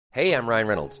Hey, I'm Ryan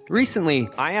Reynolds. Recently,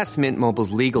 I asked Mint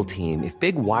Mobile's legal team if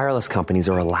big wireless companies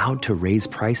are allowed to raise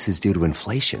prices due to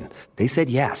inflation. They said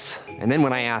yes. And then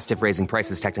when I asked if raising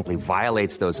prices technically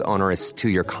violates those onerous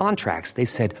two-year contracts, they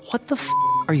said, "What the f***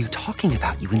 are you talking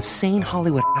about, you insane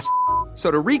Hollywood ass?" So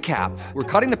to recap, we're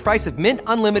cutting the price of Mint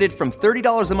Unlimited from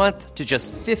 $30 a month to just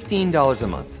 $15 a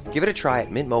month. Give it a try at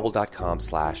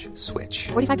mintmobile.com/switch.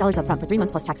 $45 up front for 3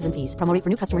 months plus taxes and fees. Promo rate for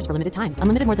new customers for limited time.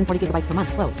 Unlimited more than 40 gigabytes per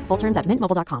month. Slows full terms at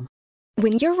mintmobile.com.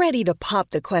 When you're ready to pop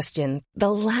the question,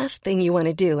 the last thing you want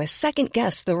to do is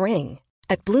second-guess the ring.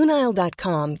 At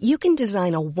BlueNile.com, you can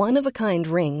design a one-of-a-kind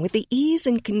ring with the ease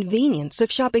and convenience of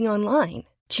shopping online.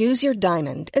 Choose your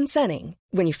diamond and setting.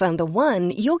 When you find the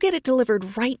one, you'll get it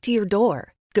delivered right to your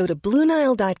door. Go to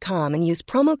BlueNile.com and use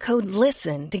promo code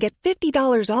LISTEN to get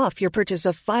 $50 off your purchase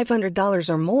of $500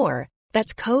 or more.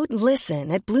 That's code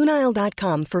LISTEN at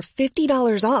BlueNile.com for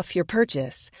 $50 off your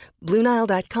purchase.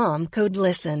 BlueNile.com, code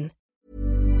LISTEN.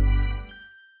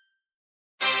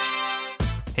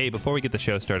 Hey, before we get the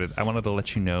show started, I wanted to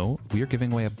let you know we are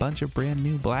giving away a bunch of brand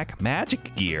new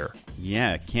Blackmagic gear.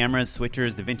 Yeah, cameras,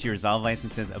 switchers, DaVinci Resolve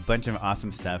licenses, a bunch of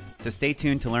awesome stuff. So stay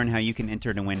tuned to learn how you can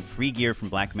enter to win free gear from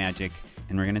Blackmagic,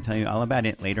 and we're going to tell you all about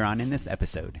it later on in this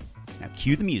episode. Now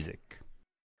cue the music.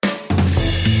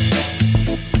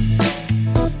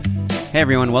 Hey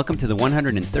everyone, welcome to the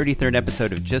 133rd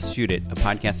episode of Just Shoot It, a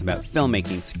podcast about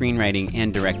filmmaking, screenwriting,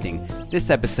 and directing. This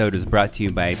episode is brought to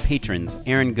you by patrons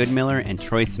Aaron Goodmiller and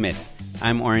Troy Smith.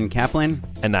 I'm Oren Kaplan.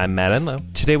 And I'm Matt Enlow.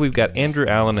 Today we've got Andrew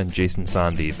Allen and Jason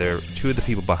Sondy. They're two of the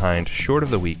people behind Short of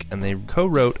the Week, and they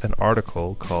co-wrote an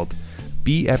article called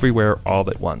Be Everywhere All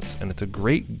at Once, and it's a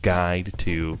great guide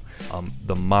to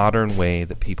the modern way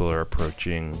that people are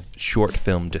approaching short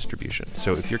film distribution.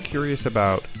 So if you're curious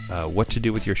about what to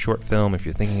do with your short film, if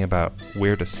you're thinking about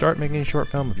where to start making a short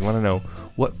film, if you want to know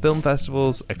what film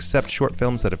festivals accept short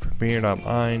films that have premiered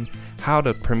online, how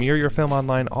to premiere your film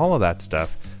online, all of that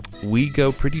stuff, we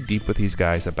go pretty deep with these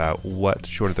guys about what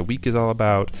Short of the Week is all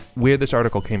about, where this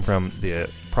article came from, the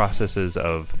processes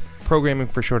of programming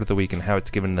for Short of the Week, and how it's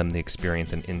given them the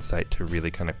experience and insight to really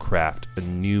kind of craft a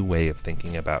new way of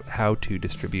thinking about how to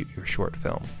distribute your short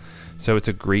film. So it's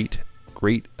a great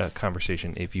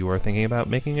conversation if you are thinking about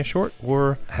making a short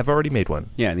or have already made one.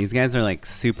 Yeah, these guys are like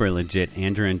super legit.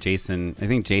 Andrew and Jason, I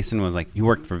think Jason was like, he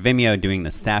worked for Vimeo doing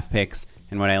the staff picks,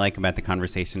 and what I like about the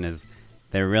conversation is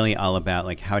they're really all about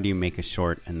like how do you make a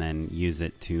short and then use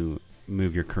it to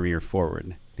move your career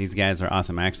forward. These guys are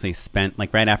awesome. I actually spent,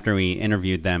 like right after we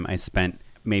interviewed them, I spent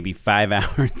maybe 5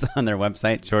 hours on their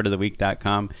website,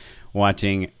 shortoftheweek.com,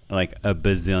 watching like a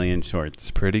bazillion shorts.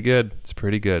 It's pretty good.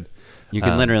 You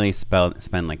can literally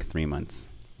spend like 3 months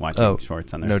watching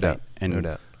shorts on their site. No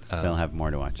doubt. Still have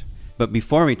more to watch. But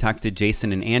before we talk to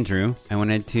Jason and Andrew, I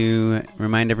wanted to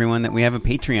remind everyone that we have a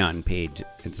Patreon page.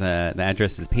 It's the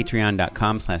address is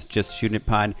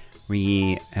patreon.com/justshootitpod.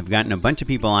 We have gotten a bunch of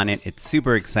people on it. It's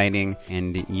super exciting.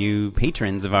 And you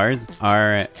patrons of ours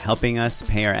are helping us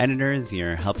pay our editors.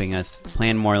 You're helping us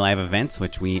plan more live events,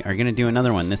 which we are going to do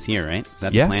another one this year, right? Is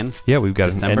that the plan? Yeah, we've got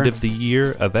December? an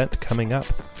end-of-the-year event coming up.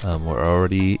 We're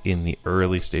already in the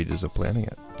early stages of planning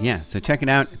it. Yeah, so check it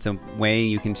out. It's a way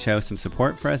you can show some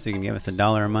support for us. You can give us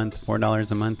 $1 a month,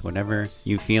 $4 a month, whatever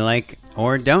you feel like,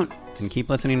 or don't, and keep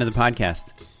listening to the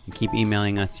podcast. And keep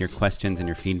emailing us your questions and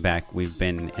your feedback. We've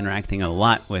been interacting a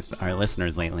lot with our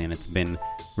listeners lately, and it's been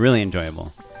really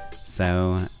enjoyable.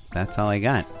 So that's all I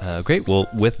got. Great. Well,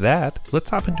 with that,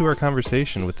 let's hop into our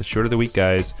conversation with the Short of the Week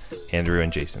guys, Andrew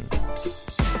and Jason.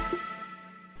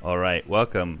 All right.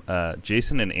 Welcome,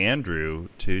 Jason and Andrew,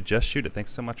 to Just Shoot It. Thanks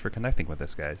so much for connecting with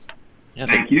us, guys. Yeah,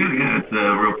 thank you. Yeah, it's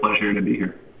a real pleasure to be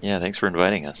here. Yeah, thanks for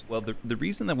inviting us. Well, the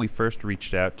reason that we first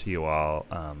reached out to you all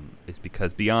is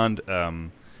because beyond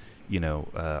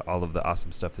all of the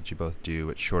awesome stuff that you both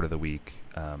do at Short of the Week,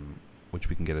 which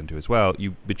we can get into as well.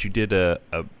 You did a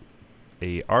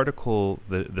article.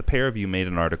 The pair of you made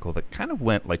an article that kind of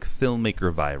went like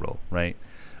filmmaker viral, right?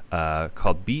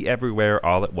 Called "Be Everywhere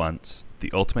All at Once: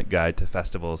 The Ultimate Guide to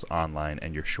Festivals Online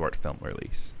and Your Short Film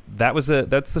Release." That's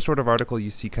the sort of article you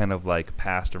see kind of like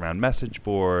passed around message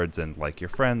boards, and like your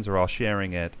friends are all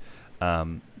sharing it.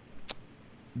 Do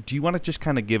you want to just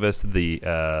kind of give us the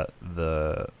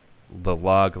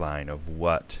log line of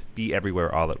what Be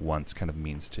Everywhere All at Once kind of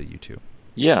means to you two?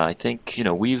 Yeah, I think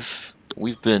we've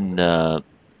been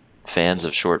fans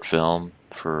of short film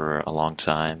for a long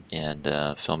time, and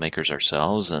filmmakers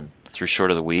ourselves, and through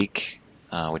Short of the Week,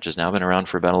 which has now been around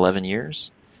for about 11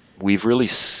 years, we've really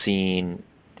seen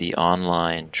the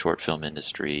online short film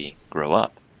industry grow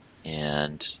up.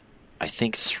 And I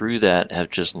think through that have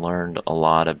just learned a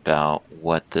lot about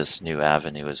what this new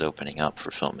avenue is opening up for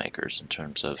filmmakers in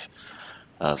terms of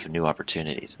new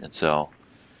opportunities. And so,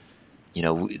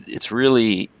 it's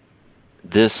really,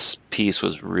 this piece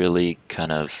was really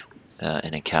kind of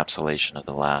an encapsulation of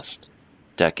the last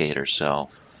decade or so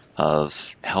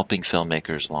of helping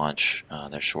filmmakers launch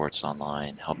their shorts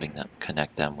online, helping them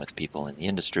connect them with people in the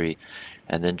industry,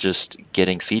 and then just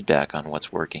getting feedback on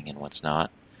what's working and what's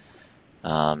not.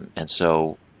 And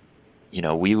so,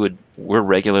 we're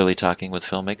regularly talking with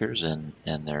filmmakers, and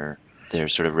they're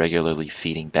sort of regularly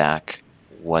feeding back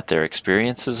what their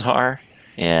experiences are.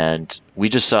 And we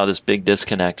just saw this big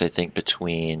disconnect, I think,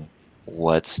 between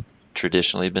what's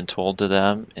traditionally been told to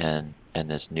them and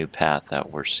this new path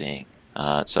that we're seeing.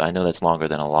 So I know that's longer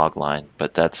than a log line,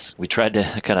 but we tried to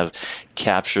kind of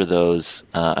capture those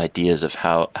ideas of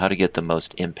how to get the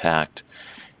most impact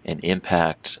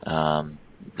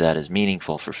that is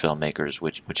meaningful for filmmakers,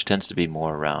 which tends to be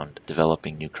more around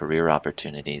developing new career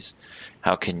opportunities.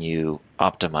 How can you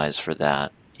optimize for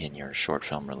that in your short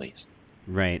film release?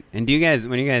 Right. And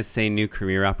when you guys say new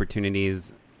career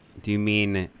opportunities, do you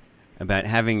mean about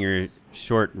having your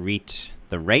short reach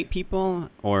the right people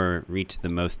or reach the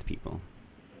most people?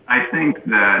 I think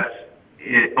that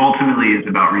it ultimately is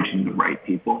about reaching the right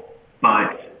people,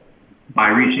 but by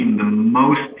reaching the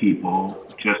most people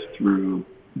just through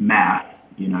math,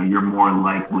 you're more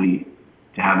likely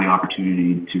to have the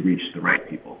opportunity to reach the right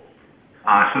people.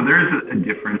 So there's a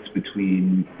difference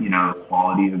between,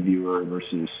 quality of viewer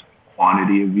versus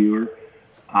quantity of viewer.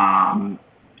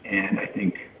 And I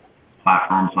think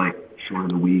platforms like Short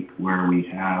of the Week, where we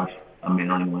have a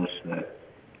mailing list that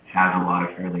has a lot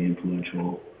of fairly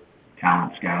influential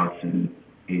talent scouts and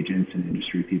agents and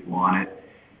industry people on it,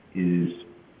 is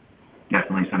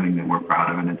definitely something that we're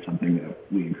proud of, and it's something that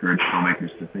we encourage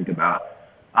filmmakers to think about.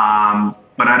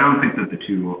 But I don't think that the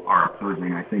two are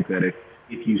opposing. I think that if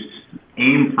you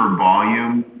aim for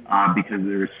volume, because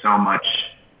there's so much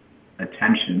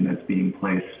attention that's being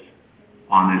placed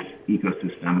on this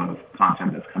ecosystem of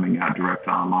content that's coming out direct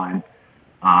online,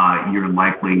 you're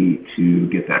likely to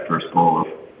get that first goal of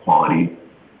quality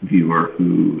viewer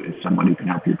who is someone who can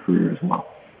help your career as well.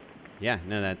 Yeah,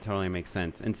 no, that totally makes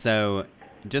sense. And so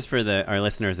just for our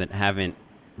listeners that haven't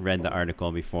read the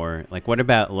article before, what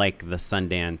about the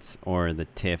Sundance or the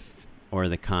TIFF or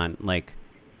the Con?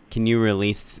 Can you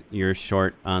release your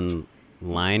short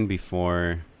online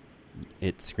before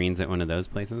it screens at one of those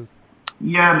places?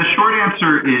 Yeah, the short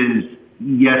answer is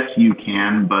yes, you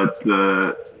can, but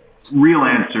the real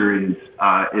answer is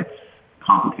it's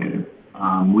complicated.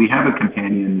 We have a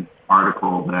companion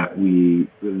article that we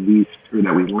released, or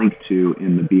that we linked to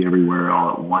in the Be Everywhere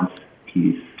All at Once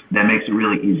piece, that makes it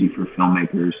really easy for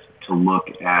filmmakers to look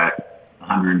at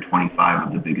 125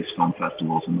 of the biggest film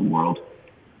festivals in the world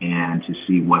and to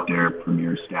see what their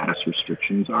premiere status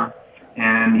restrictions are.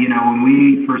 And, when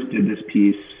we first did this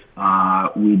piece,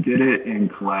 we did it in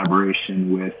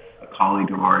collaboration with a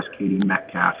colleague of ours, Katie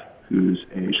Metcalf, who's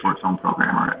a short film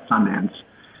programmer at Sundance,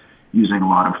 using a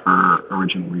lot of her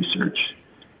original research.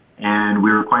 And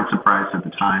we were quite surprised at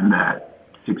the time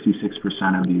that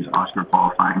 66% of these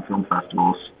Oscar-qualifying film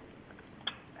festivals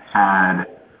had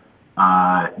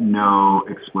no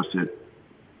explicit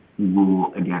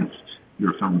rule against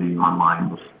your film being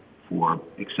online for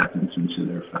acceptance into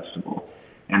their festival.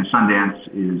 And Sundance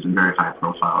is a very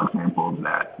high-profile example of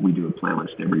that. We do a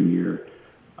playlist every year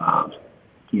of,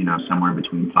 somewhere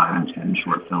between 5 and 10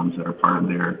 short films that are part of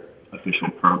their official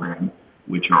program,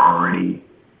 which are already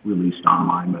released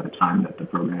online by the time that the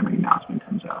programming announcement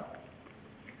comes out.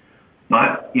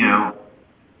 But,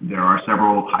 there are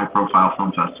several high-profile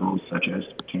film festivals, such as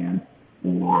Cannes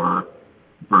or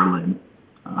Berlin,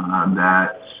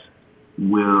 that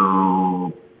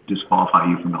will disqualify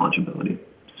you from eligibility.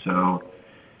 So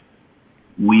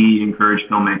we encourage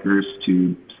filmmakers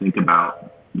to think about,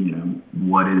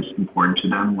 what is important to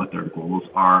them, what their goals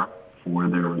are for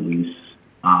their release,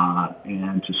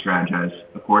 and to strategize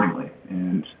accordingly.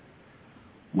 And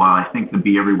while I think the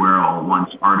Be Everywhere All at Once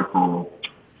article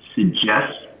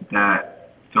suggests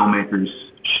that filmmakers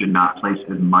should not place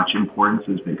as much importance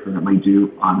as they currently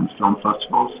do on film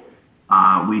festivals,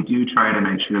 we do try to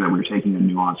make sure that we're taking a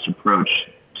nuanced approach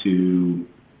to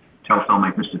tell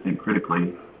filmmakers to think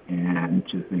critically and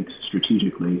to think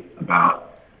strategically about,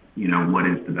 what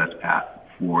is the best path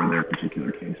for their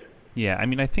particular case. Yeah,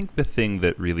 I think the thing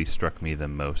that really struck me the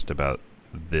most about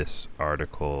this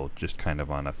article, just kind of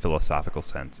on a philosophical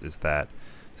sense, is that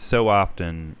so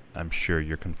often I'm sure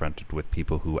you're confronted with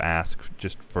people who ask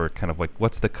just for kind of like,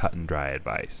 what's the cut and dry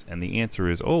advice? And the answer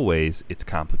is always, it's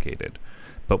complicated.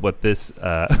 But what this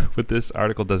what this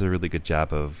article does a really good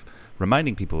job of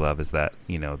reminding people of is that,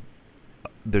 you know,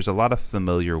 there's a lot of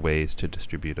familiar ways to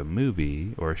distribute a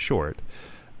movie or a short,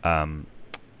 and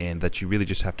that you really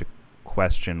just have to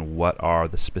question what are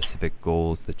the specific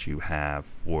goals that you have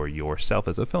for yourself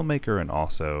as a filmmaker and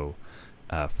also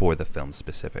for the film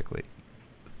specifically.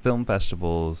 Film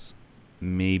festivals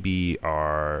maybe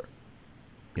are,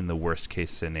 in the worst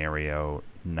case scenario,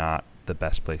 not the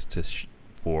best place to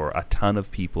for a ton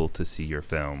of people to see your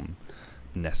film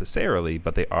necessarily,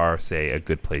 but they are, say, a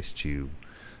good place to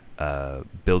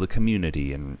build a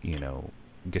community and, you know,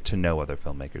 get to know other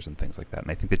filmmakers and things like that. And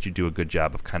I think that you do a good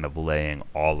job of kind of laying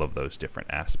all of those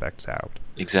different aspects out.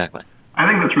 Exactly. I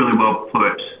think that's really well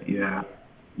put. Yeah.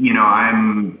 You know,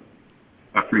 I'm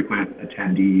a frequent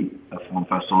attendee of film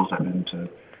festivals. I've been to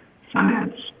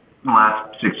Sundance. In the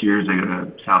last 6 years, I go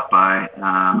to South by.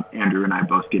 Andrew and I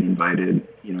both get invited,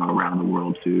 you know, around the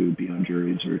world to be on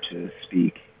juries or to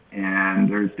speak. And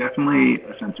there's definitely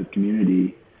a sense of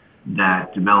community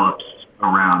that develops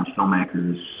around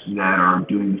filmmakers that are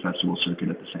doing the festival circuit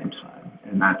at the same time.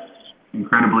 And that's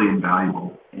incredibly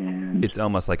invaluable. And it's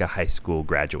almost like a high school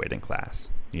graduating class,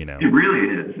 you know? It really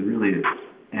is. It really is.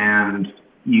 And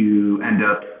you end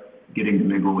up getting to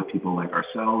mingle with people like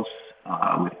ourselves,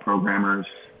 with programmers.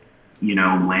 You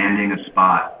know, landing a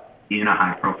spot in a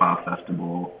high-profile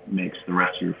festival makes the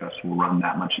rest of your festival run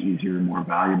that much easier and more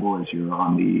valuable as you're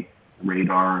on the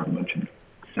radar of a bunch of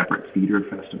separate theater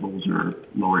festivals or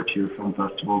lower-tier film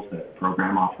festivals that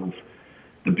program off of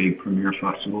the big premier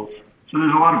festivals. So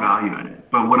there's a lot of value in it.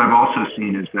 But what I've also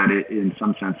seen is that it, in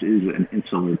some sense, is an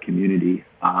insular community.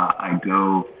 I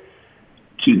go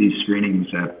to these screenings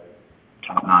at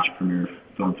top-notch premier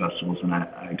film festivals, and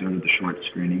I go to the short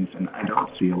screenings, and I don't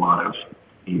see a lot of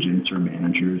agents or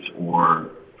managers or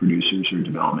producers or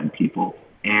development people.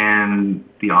 And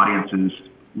the audiences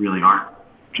really aren't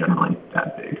generally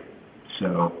that big.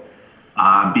 So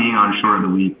being on Short of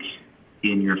the Week,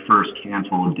 in your first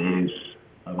handful of days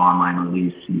of online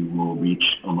release, you will reach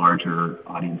a larger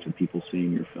audience of people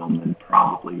seeing your film than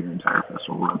probably your entire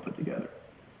festival run put together.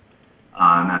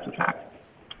 And that's a fact.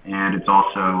 And it's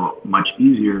also much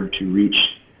easier to reach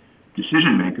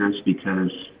decision makers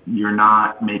because you're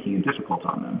not making it difficult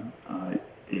on them.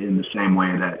 In the same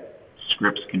way that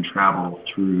scripts can travel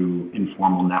through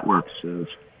informal networks of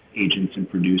agents and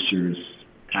producers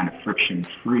kind of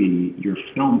friction-free, your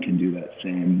film can do that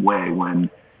same way when,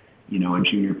 you know, a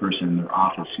junior person in their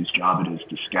office whose job it is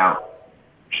to scout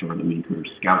Short of the Week or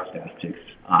scout staff picks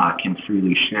can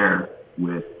freely share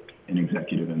with an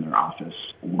executive in their office,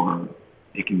 or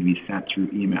it can be sent through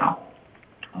email.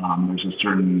 There's a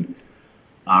certain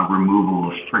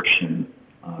removal of friction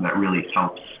that really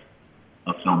helps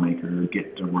a filmmaker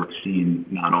get their work seen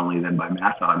not only then by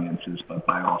mass audiences, but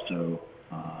by also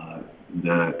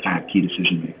the kind of key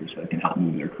decision makers that can help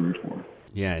move their career forward.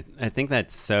 Yeah, I think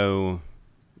that's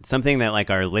something that like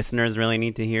our listeners really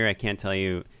need to hear. I can't tell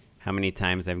you how many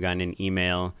times I've gotten an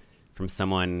email from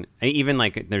someone, even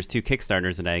like there's 2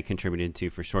 Kickstarters that I contributed to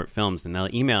for short films, and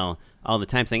they'll email all the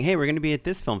time saying, hey, we're going to be at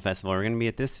this film festival, we're going to be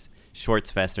at this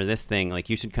Shorts Fest or this thing, like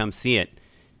you should come see it.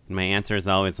 And my answer is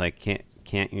always like,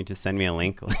 can't you just send me a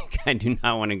link? Like, I do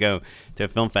not want to go to a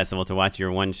film festival to watch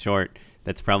your one short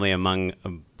that's probably among a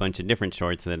bunch of different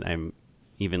shorts that I'm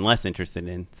even less interested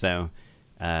in. So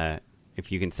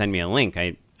if you can send me a link,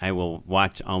 I will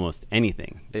watch almost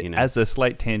anything. You know? As a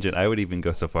slight tangent, I would even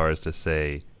go so far as to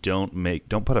say, don't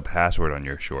put a password on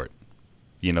your short.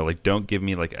 You know, like, don't give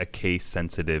me like a case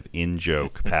sensitive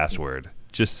in-joke password.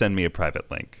 Just send me a private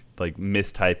link. Like,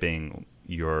 mistyping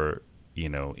your, you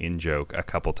know, in-joke a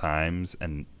couple times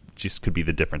and just could be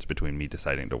the difference between me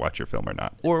deciding to watch your film or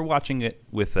not, or watching it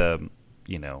with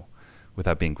you know,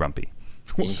 without being grumpy.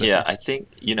 Yeah, I think,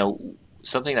 you know,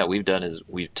 something that we've done is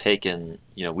we've taken,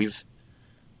 you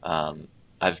know,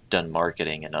 I've done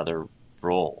marketing in other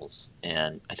roles,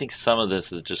 and I think some of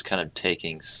this is just kind of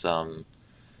taking some,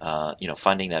 you know,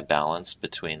 finding that balance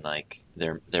between, like,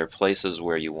 there are places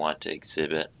where you want to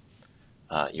exhibit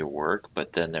your work,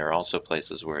 but then there are also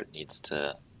places where it needs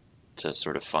to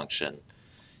sort of function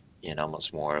in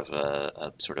almost more of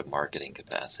a sort of marketing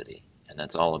capacity. And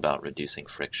that's all about reducing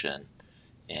friction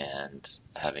and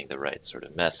having the right sort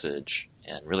of message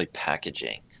and really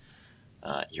packaging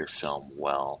your film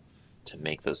well to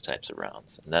make those types of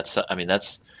rounds. And that's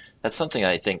something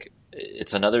I think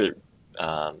it's another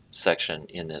section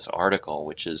in this article,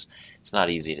 which is it's not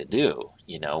easy to do.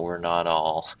 You know, not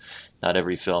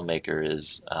every filmmaker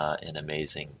is an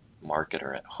amazing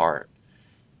marketer at heart.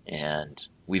 And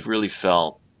we've really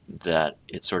felt that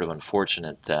it's sort of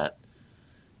unfortunate that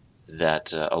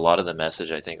a lot of the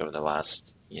message, I think, over the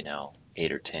last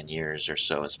 8 or 10 years or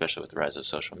so, especially with the rise of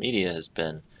social media, has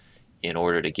been, in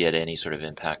order to get any sort of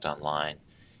impact online,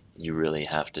 you really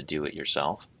have to do it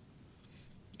yourself.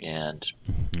 And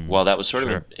while that was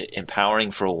sort of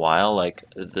empowering for a while, like,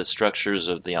 the structures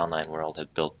of the online world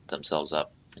have built themselves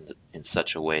up in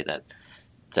such a way that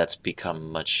that's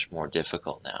become much more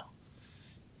difficult now.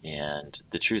 And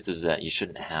the truth is that you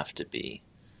shouldn't have to be,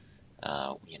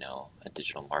 a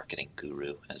digital marketing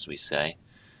guru, as we say,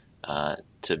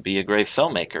 to be a great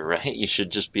filmmaker, right? You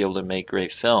should just be able to make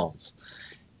great films.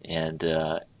 And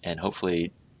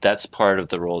hopefully that's part of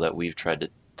the role that we've tried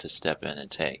to step in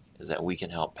and take, is that we can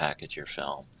help package your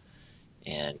film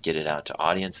and get it out to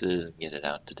audiences and get it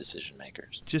out to decision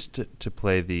makers. Just to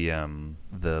play the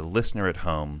listener at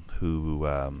home who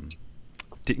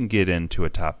didn't get into a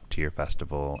top tier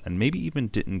festival and maybe even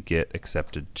didn't get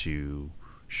accepted to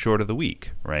Short of the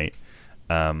Week, right?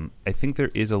 I think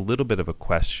there is a little bit of a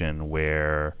question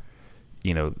where,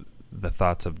 the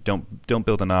thoughts of don't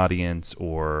build an audience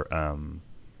or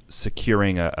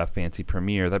securing a fancy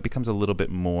premiere, that becomes a little bit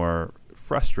more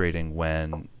frustrating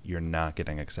when you're not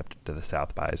getting accepted to the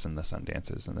South Bys and the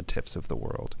Sundances and the TIFFs of the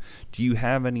world. Do you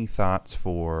have any thoughts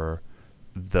for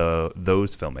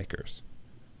those filmmakers?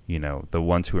 The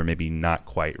ones who are maybe not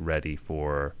quite ready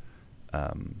for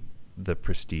the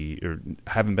prestige or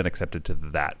haven't been accepted to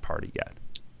that party yet?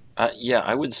 Yeah,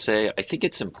 I would say I think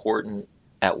it's important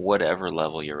at whatever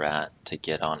level you're at to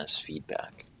get honest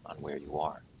feedback on where you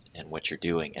are and what you're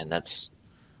doing, and that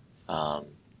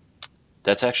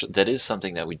is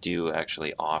something that we do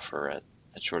actually offer at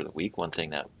Short of the Week. One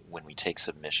thing that when we take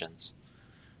submissions,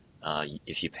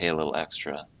 if you pay a little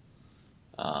extra,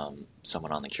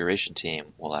 someone on the curation team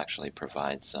will actually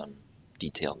provide some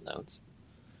detailed notes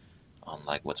on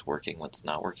like what's working, what's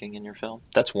not working in your film.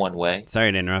 That's one way.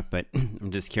 Sorry to interrupt, but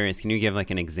I'm just curious. Can you give like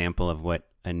an example of what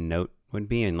a note would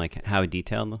be and like how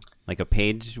detailed, like a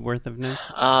page worth of notes?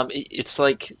 It's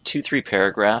like 2-3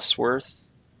 paragraphs worth.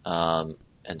 But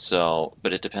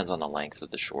it depends on the length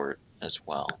of the short as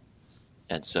well.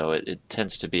 And so it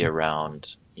tends to be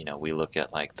around, we look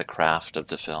at like the craft of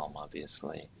the film,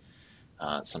 obviously.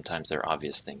 Sometimes there are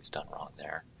obvious things done wrong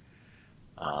there.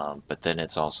 But then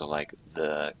it's also like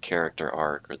the character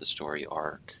arc or the story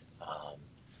arc.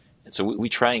 And so we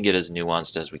try and get as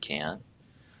nuanced as we can.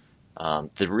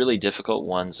 The really difficult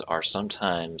ones are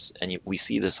sometimes, and we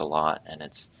see this a lot, and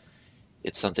it's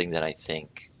something that I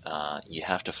think you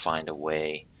have to find a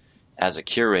way as a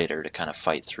curator to kind of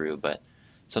fight through. But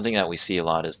something that we see a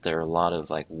lot is there are a lot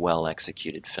of like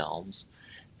well-executed films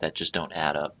that just don't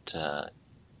add up to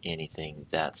anything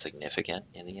that significant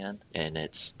in the end, and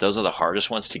those are the hardest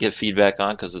ones to get feedback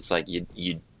on, because it's like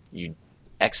you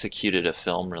executed a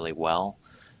film really well,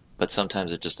 but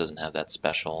sometimes it just doesn't have that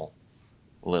special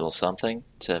little something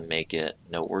to make it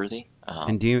noteworthy.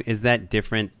 And is that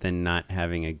different than not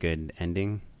having a good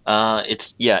ending?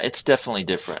 It's definitely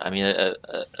different. I mean,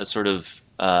 a sort of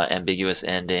ambiguous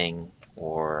ending,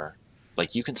 or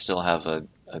like you can still have a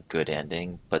good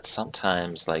ending, but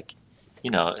sometimes like,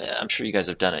 I'm sure you guys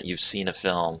have done it. You've seen a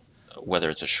film, whether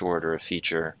it's a short or a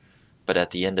feature, but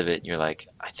at the end of it, you're like,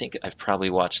 I think I've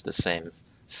probably watched the same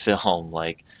film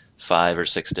like 5 or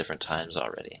 6 different times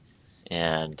already.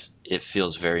 And it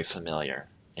feels very familiar.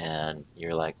 And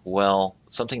you're like, well,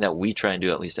 something that we try and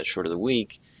do, at least at Short of the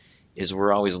Week, is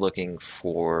we're always looking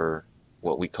for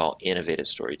what we call innovative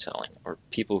storytelling, or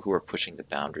people who are pushing the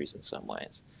boundaries in some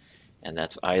ways. And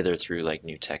that's either through like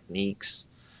new techniques,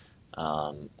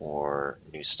 or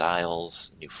new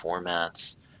styles, new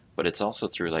formats, but it's also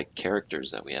through like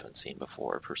characters that we haven't seen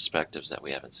before, perspectives that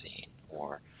we haven't seen,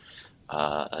 or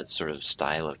a sort of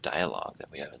style of dialogue that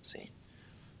we haven't seen.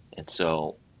 And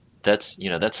so that's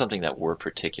something that we're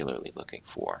particularly looking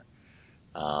for.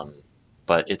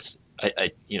 But it's,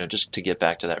 I just to get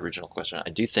back to that original question,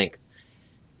 I do think,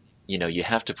 you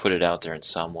have to put it out there in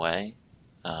some way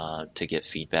to get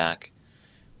feedback.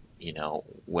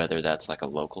 Whether that's like a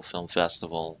local film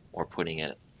festival or putting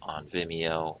it on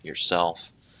Vimeo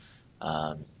yourself,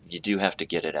 you do have to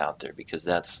get it out there, because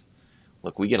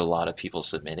we get a lot of people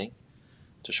submitting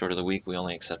to Short of the Week. We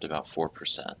only accept about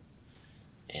 4%.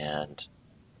 And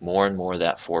more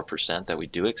that 4% that we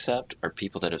do accept are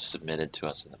people that have submitted to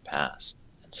us in the past.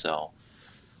 And so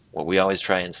what we always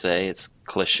try and say, it's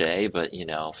cliche, but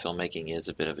filmmaking is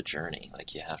a bit of a journey.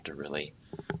 Like, you have to really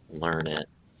learn it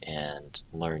and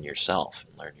learn yourself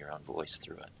and learn your own voice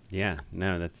through it. Yeah,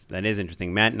 no, that is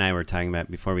interesting. Matt and I were talking about,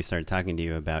 before we started talking to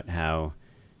you, about how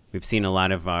we've seen a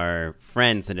lot of our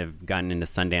friends that have gotten into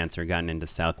Sundance or gotten into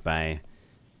South by.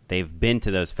 They've been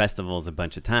to those festivals a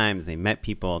bunch of times. They met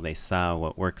people. They saw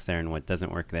what works there and what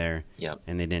doesn't work there. Yep.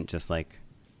 And they didn't just like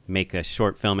make a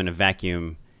short film in a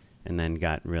vacuum and then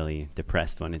got really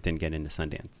depressed when it didn't get into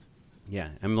Sundance.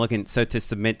 Yeah, I'm looking. So to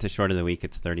submit to Short of the Week,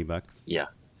 it's $30. Yeah,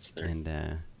 it's 30.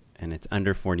 And it's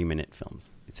under 40-minute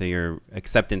films. So your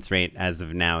acceptance rate as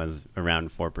of now is around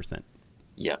 4%.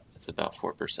 Yeah, it's about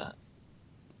 4%.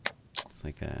 It's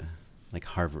like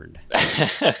Harvard.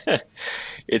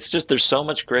 It's just there's so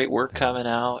much great work coming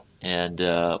out, and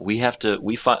we have to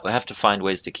find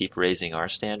ways to keep raising our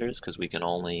standards because we can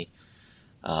only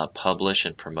publish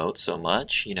and promote so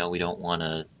much. You know, we don't want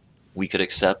to. We could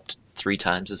accept 3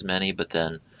 times as many, but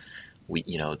then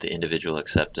the individual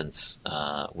acceptance,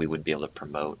 we wouldn't be able to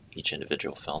promote each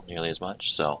individual film nearly as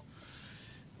much. So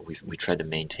we tried to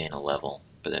maintain a level,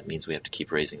 but that means we have to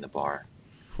keep raising the bar.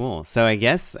 Cool. So I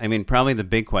guess, probably the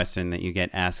big question that you get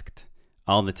asked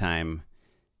all the time,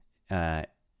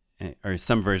 or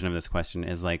some version of this question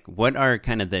is like, what are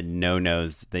kind of the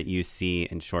no-nos that you see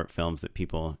in short films that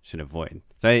people should avoid?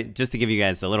 So just to give you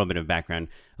guys a little bit of background,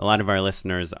 a lot of our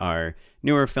listeners are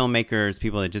newer filmmakers,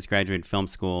 people that just graduated film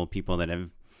school, people that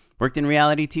have worked in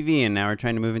reality TV and now are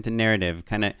trying to move into narrative,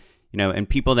 kind of, and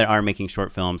people that are making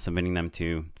short films, submitting them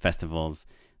to festivals.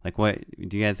 Like, what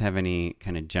do you guys have any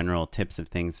kind of general tips of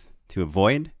things to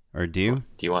avoid or do?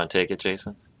 Do you want to take it,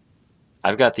 Jason?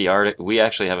 I've got the article. We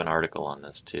actually have an article on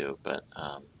this too, but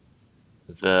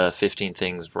the 15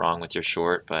 Things Wrong with Your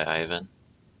Short by Ivan.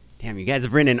 Damn, you guys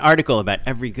have written an article about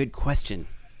every good question.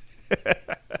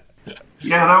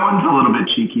 Yeah, that one's a little bit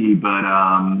cheeky, but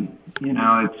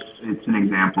it's an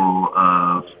example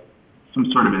of some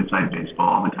sort of inside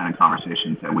baseball, the kind of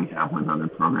conversations that we have with other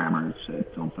programmers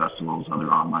at film festivals,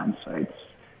 other online sites,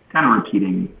 kind of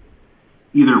repeating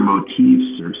either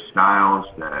motifs or styles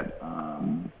that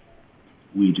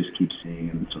we just keep seeing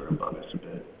and sort of bug us a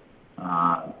bit.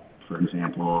 For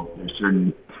example, there's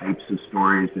certain types of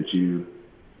stories that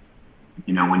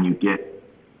when you get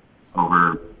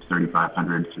over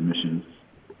 3,500 submissions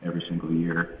every single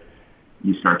year,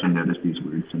 you start to notice these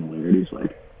weird similarities.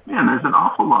 Like, man, there's an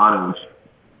awful lot of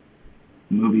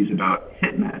movies about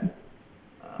hitmen,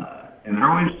 and they're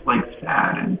always like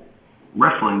sad and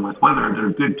wrestling with whether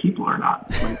they're good people or not.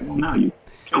 It's like, well, no, you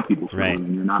kill people for them,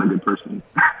 and you're not a good person.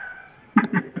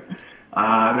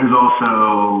 There's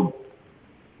also,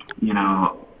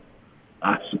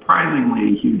 a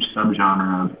surprisingly huge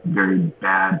subgenre of very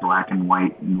bad black and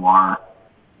white noir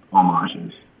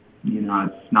homages.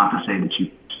 It's not to say that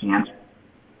you can't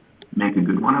make a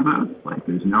good one of those. Like,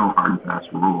 there's no hard and fast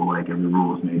rule. Like, every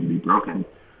rule is made to be broken.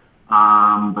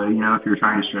 But, if you're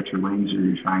trying to stretch your wings or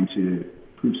you're trying to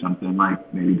prove something,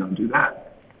 like, maybe don't do that.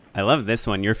 I love this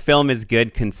one. Your film is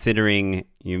good considering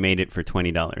you made it for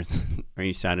 $20 or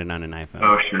you shot it on an iPhone.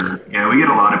 Oh, sure. Yeah, we get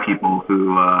a lot of people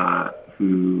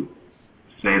who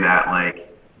say that like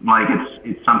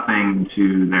it's something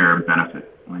to their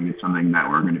benefit. Like, it's something that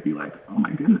we're going to be like, oh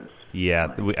my goodness. Yeah,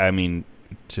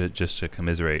 to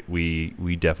commiserate,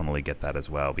 we definitely get that as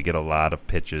well. We get a lot of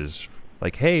pitches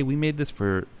like, hey, we made this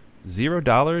for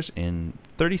 $0 in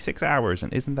 36 hours,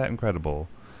 and isn't that incredible?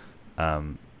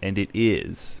 And it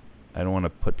is. I don't want to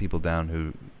put people down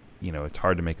who, it's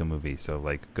hard to make a movie, so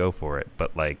like, go for it.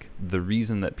 But like, the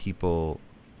reason that people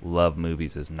love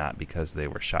movies is not because they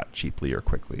were shot cheaply or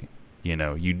quickly. You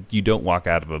don't walk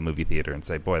out of a movie theater and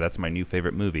say, boy, that's my new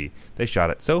favorite movie. They shot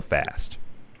it so fast.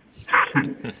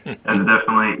 That's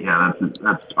definitely,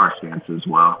 that's our stance as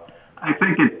well. I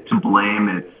think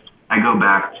I go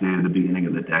back to the beginning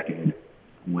of the decade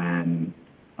when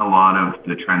a lot of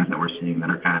the trends that we're seeing that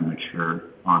are kind of mature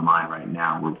online right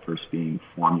now were first being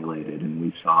formulated, and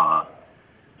we saw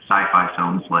sci-fi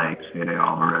films like Fede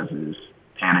Alvarez's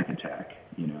Panic Attack.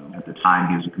 At the time,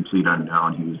 he was a complete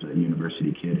unknown. He was a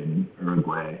university kid in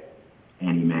Uruguay,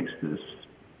 and he makes this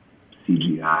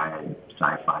CGI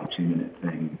sci-fi 2-minute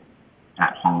thing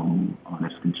at home on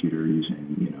his computer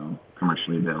using,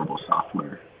 commercially available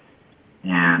software.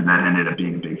 And that ended up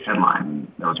being a big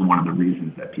headline. That was one of the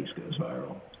reasons that piece goes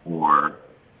viral. Or,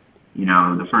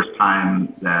 the first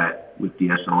time that with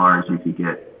DSLRs you could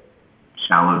get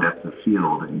shallow depth of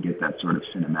field and get that sort of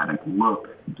cinematic look,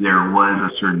 there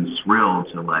was a certain thrill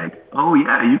to like, oh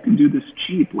yeah, you can do this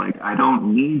cheap. Like, I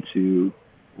don't need to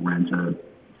rent a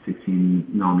 16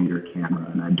 millimeter camera,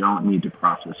 and I don't need to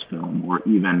process film, or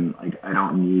even like, I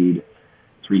don't need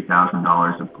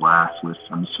 $3,000 of glass with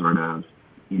some sort of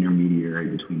intermediary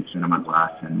between cinema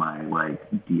glass and my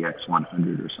like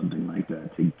DX100 or something like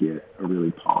that to get a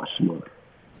really polished look.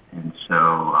 And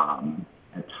so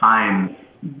at times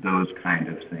those kind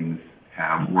of things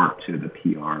have worked to the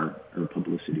PR or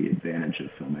publicity advantage of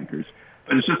filmmakers.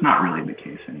 But it's just not really the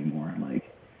case anymore. Like,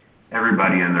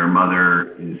 everybody and their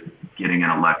mother is getting an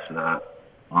Alexa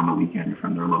on the weekend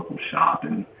from their local shop.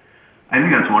 And I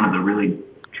think that's one of the really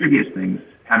trickiest things,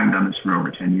 having done this for over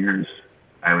 10 years,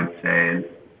 I would say, is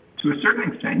to a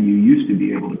certain extent, you used to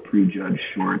be able to prejudge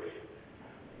shorts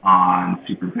on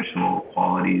superficial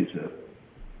qualities of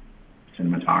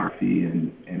cinematography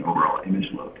and overall image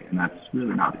look. And that's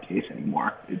really not the case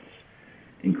anymore. It's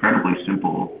incredibly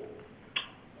simple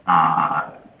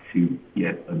to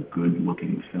get a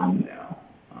good-looking film now.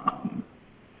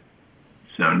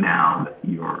 So now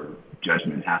your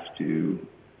judgment has to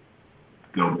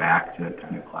go back to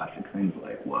kind of classic things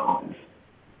like, well,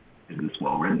 is this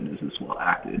well written? Is this well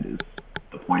acted? Is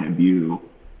the point of view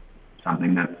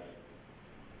something that's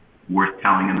worth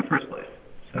telling in the first place?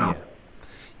 So,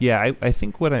 yeah, I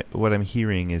think what I'm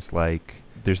hearing is like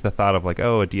there's the thought of like,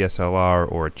 oh, a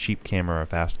DSLR or a cheap camera or a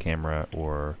fast camera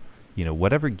or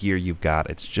whatever gear you've got,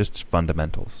 it's just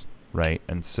fundamentals, right?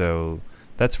 And so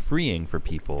that's freeing for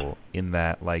people in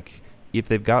that, like, if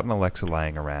they've got an Alexa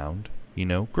lying around,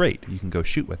 great, you can go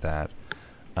shoot with that,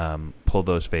 pull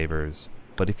those favors.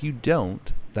 But if you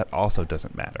don't, that also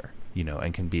doesn't matter,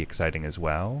 and can be exciting as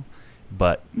well.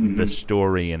 But the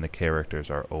story and the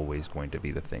characters are always going to be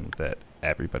the thing that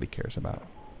everybody cares about.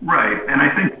 Right. And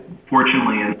I think,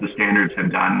 fortunately, as the standards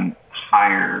have gotten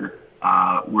higher,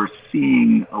 we're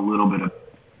seeing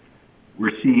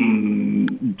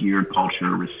gear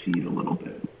culture recede a little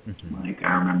bit. Like,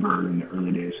 I remember in the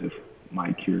early days of my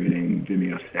curating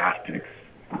Vimeo staff picks,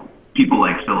 people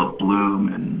like Philip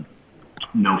Bloom and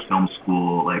No Film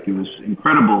School, like, it was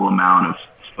incredible amount of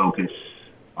focus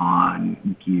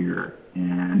on gear.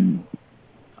 And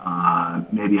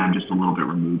maybe I'm just a little bit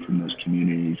removed from those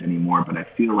communities anymore, but I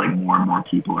feel like more and more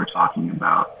people are talking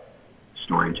about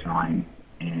storytelling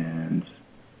and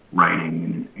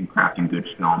writing and crafting good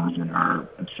films, and are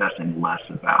obsessing less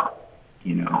about,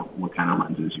 what kind of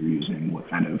lenses you're using, what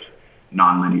kind of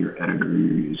nonlinear editor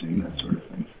you're using, that sort of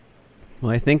thing.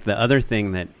 Well, I think the other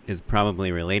thing that is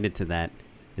probably related to that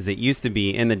is it used to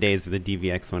be in the days of the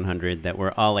DVX-100 that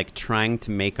we're all like trying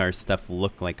to make our stuff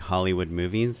look like Hollywood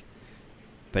movies.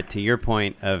 But to your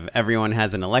point of everyone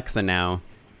has an Alexa now,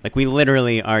 like, we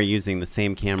literally are using the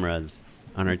same cameras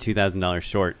on our $2,000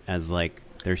 short as like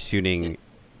they're shooting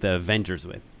the Avengers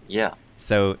with. Yeah.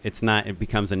 So it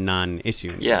becomes a non-issue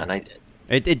anymore. Yeah,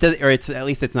 and it does, or it's at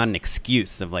least it's not an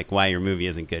excuse of like why your movie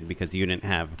isn't good because you didn't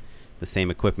have the same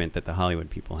equipment that the Hollywood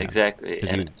people have. Exactly.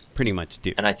 Because you pretty much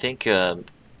do. And I think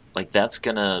like that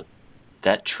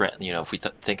trend, if we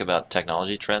think about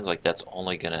technology trends, like that's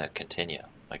only gonna continue.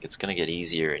 Like, it's gonna get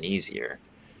easier and easier,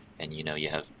 and you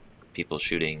have people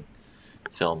shooting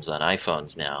films on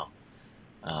iPhones now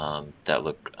that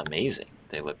look amazing.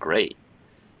 They look great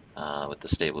with the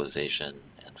stabilization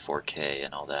and 4K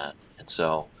and all that. And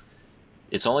so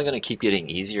it's only going to keep getting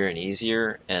easier and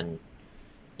easier. And,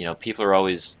 people are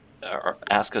always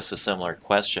ask us a similar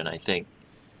question. I think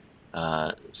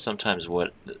sometimes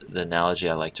what the analogy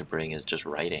I like to bring is just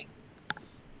writing.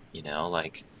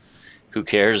 Like, who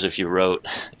cares if you wrote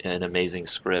an amazing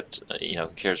script? Who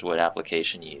cares what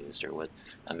application you used or what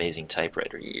amazing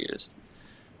typewriter you used?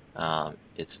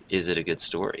 Is it a good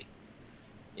story?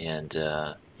 And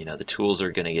the tools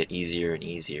are going to get easier and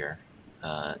easier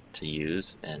to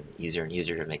use, and easier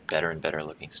to make better and better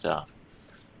looking stuff.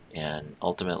 And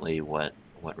ultimately, what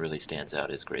really stands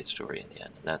out is great story in the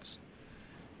end. And that's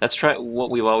what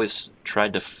we've always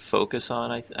tried to focus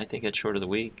on. I think at Short of the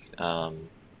Week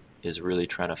is really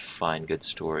trying to find good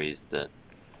stories that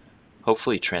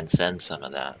hopefully transcend some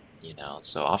of that.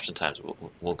 So oftentimes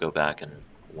we'll go back and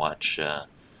watch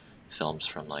films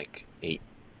from like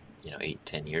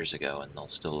 8-10 years ago, and they'll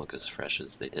still look as fresh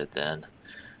as they did then.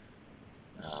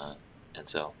 And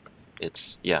so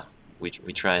we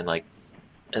try and, like,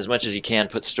 as much as you can,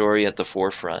 put story at the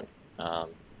forefront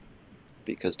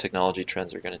because technology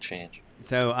trends are going to change.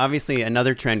 So obviously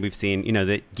another trend we've seen,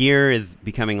 that gear is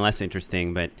becoming less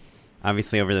interesting, but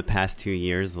obviously over the past 2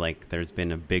 years, like, there's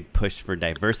been a big push for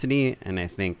diversity, and I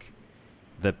think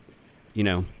the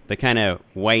kind of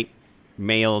white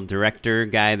male director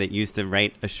guy that used to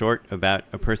write a short about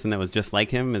a person that was just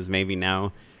like him is maybe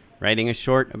now writing a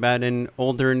short about an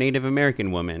older Native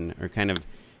American woman, or kind of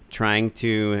trying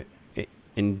to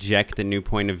inject a new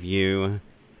point of view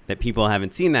that people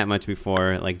haven't seen that much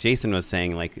before. Like Jason was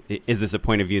saying, like, is this a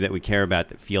point of view that we care about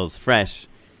that feels fresh?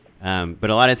 But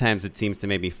a lot of times it seems to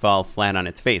maybe fall flat on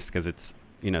its face because it's,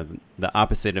 the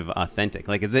opposite of authentic.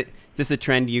 Like, is this a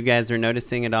trend you guys are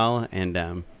noticing at all?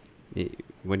 And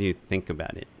what do you think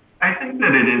about it? I think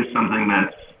that it is something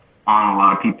that's on a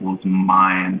lot of people's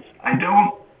minds. I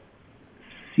don't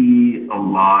see a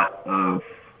lot of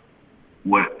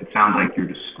what it sounds like you're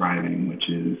describing, which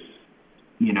is,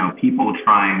 people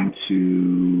trying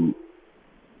to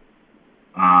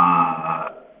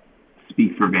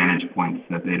speak for vantage points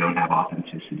that they don't have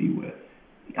authenticity with.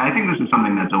 I think this is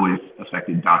something that's always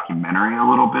affected documentary a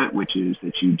little bit, which is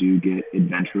that you do get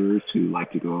adventurers who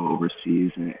like to go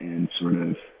overseas and sort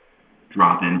of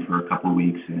drop in for a couple of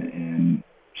weeks and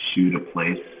shoot a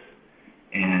place.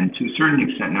 And to a certain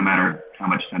extent, no matter how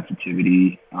much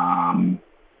sensitivity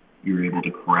you're able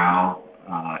to corral,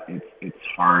 it's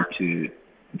hard to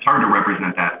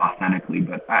represent that authentically.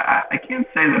 But I can't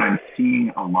say that I'm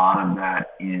seeing a lot of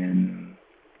that in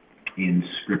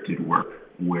scripted work,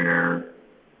 where,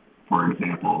 for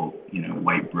example,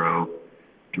 white bro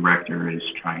director is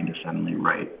trying to suddenly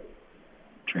write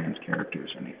trans characters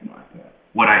or anything like that.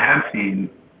 What I have seen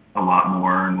a lot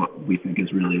more, and what we think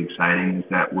is really exciting, is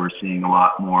that we're seeing a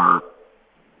lot more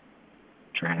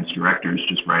trans directors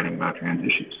just writing about trans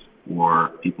issues, or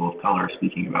people of color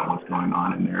speaking about what's going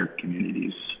on in their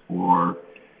communities, or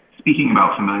speaking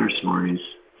about familiar stories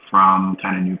from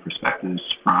kind of new perspectives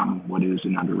from what is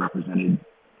an underrepresented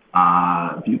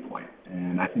viewpoint.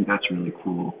 And I think that's really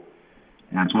cool.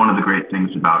 And it's one of the great things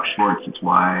about shorts. It's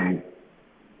why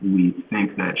we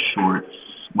think that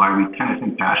why we kind of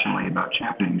think passionately about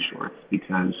championing shorts,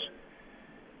 because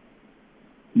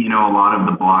a lot of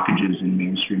the blockages in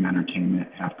mainstream entertainment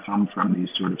have come from these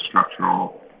sort of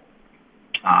structural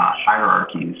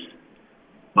hierarchies,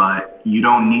 but you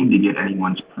don't need to get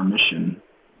anyone's permission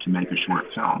to make a short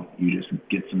film. You just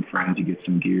get some friends, you get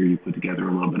some gear, you put together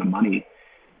a little bit of money,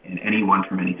 and anyone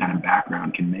from any kind of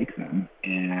background can make them.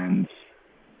 And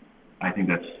I think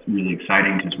that's really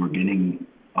exciting, because we're getting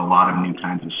a lot of new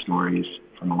kinds of stories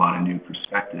from a lot of new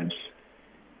perspectives.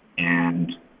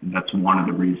 And that's one of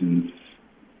the reasons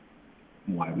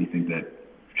why we think that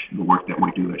the work that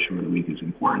we do at Short of the Week is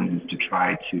important, is to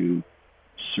try to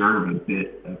serve a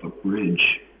bit of a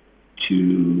bridge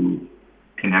to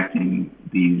connecting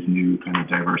these new kind of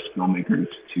diverse filmmakers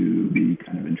to the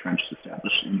kind of entrenched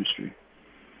established industry.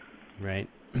 Right.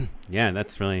 Yeah,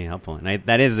 that's really helpful. And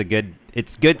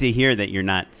it's good to hear that you're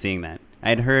not seeing that.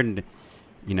 I'd heard,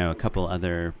 a couple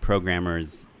other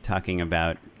programmers talking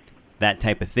about that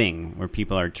type of thing, where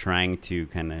people are trying to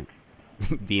kind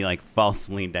of be like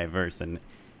falsely diverse and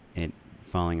it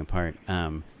falling apart.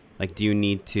 Do you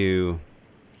need to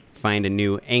find a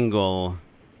new angle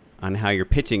on how you're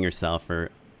pitching yourself, or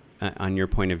on your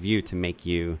point of view, to make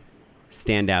you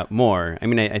stand out more? I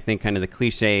mean, I think kind of the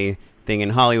cliche thing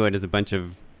in Hollywood is a bunch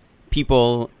of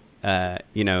people, that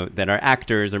are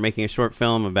actors, are making a short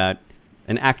film about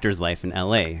an actor's life in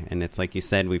LA. And it's like you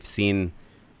said, we've seen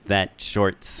that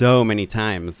short so many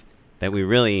times that we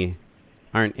really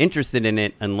aren't interested in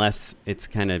it unless it's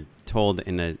kind of told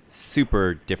in a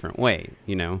super different way,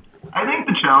 I think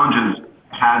the challenge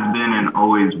has been and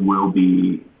always will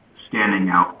be standing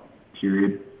out,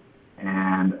 period.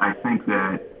 And I think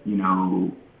that,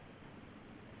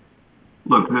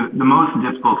 look, the most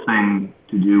difficult thing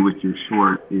to do with your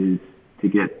short is to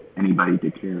get anybody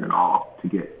to care at all, to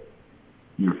get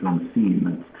your film seen.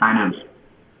 That's kind of,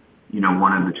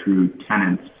 one of the true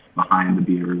tenets behind the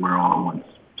Be Everywhere All at Once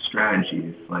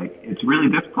strategy. It's really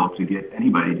difficult to get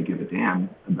anybody to give a damn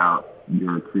about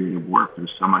your creative work.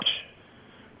 There's so much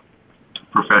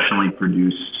professionally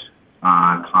produced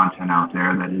content out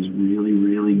there that is really,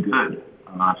 really good.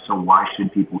 So why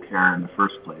should people care in the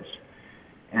first place?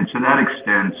 And to that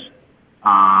extent,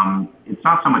 it's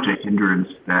not so much a hindrance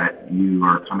that you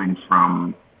are coming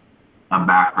from a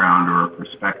background or a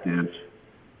perspective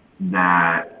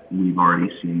that we've already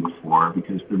seen before,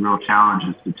 because the real challenge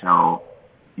is to tell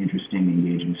interesting,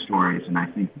 engaging stories. And I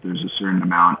think that there's a certain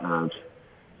amount of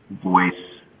voice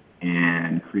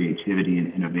and creativity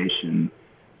and innovation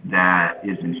that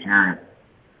is inherent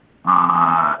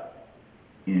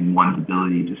in one's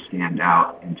ability to stand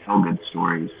out and tell good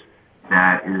stories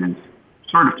that is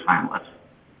sort of timeless.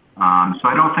 So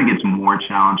I don't think it's more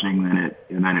challenging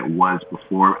than it was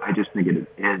before. I just think it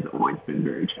has always been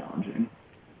very challenging.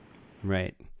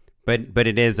 Right. But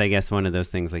it is, I guess, one of those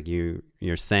things like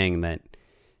you're saying that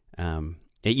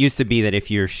it used to be that if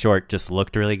your short just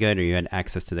looked really good, or you had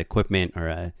access to the equipment, or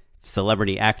a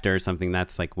celebrity actor or something,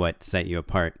 that's like what set you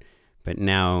apart. But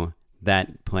now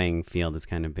that playing field has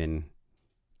kind of been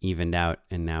evened out,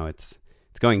 and now it's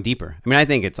going deeper. I mean, I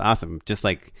think it's awesome. Just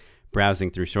like browsing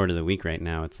through Short of the Week right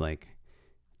now, it's like,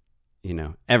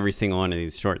 every single one of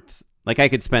these shorts. Like, I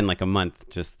could spend like a month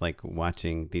just like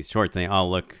watching these shorts, and they all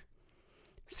look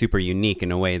super unique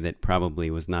in a way that probably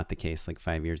was not the case like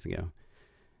 5 years ago.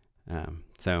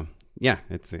 So yeah,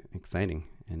 it's exciting.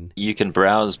 And you can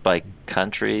browse by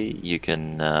country. You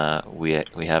can we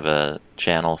have a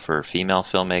channel for female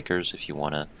filmmakers if you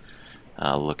want to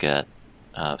look at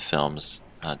films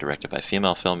directed by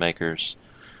female filmmakers,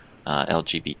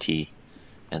 LGBT,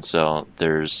 and so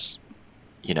there's,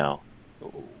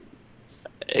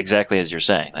 exactly as you're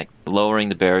saying, like lowering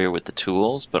the barrier with the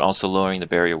tools, but also lowering the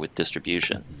barrier with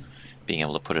distribution. Being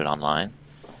able to put it online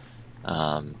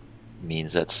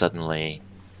means that suddenly,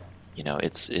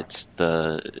 it's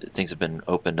the things have been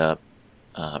opened up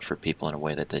for people in a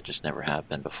way that they just never have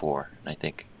been before. And I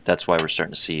think that's why we're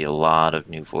starting to see a lot of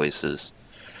new voices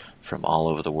from all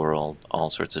over the world,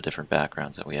 all sorts of different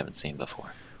backgrounds that we haven't seen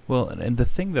before. Well, and the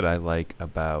thing that I like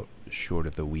about Short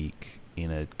of the Week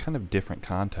in a kind of different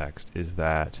context is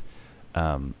that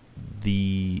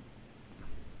you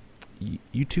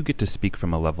two get to speak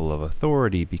from a level of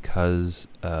authority because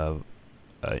of,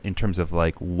 in terms of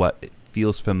like what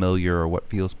feels familiar or what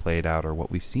feels played out or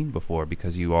what we've seen before,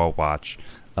 because you all watch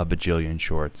a bajillion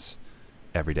shorts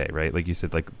every day, right? Like you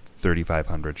said, like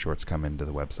 3,500 shorts come into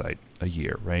the website a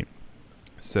year, right?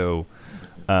 So,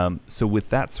 so with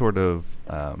that sort of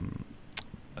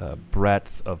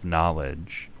breadth of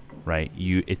knowledge, right,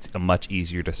 it's much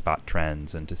easier to spot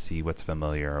trends and to see what's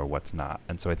familiar or what's not.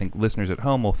 And so I think listeners at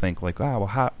home will think like, wow, well,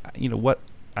 how, what,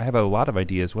 I have a lot of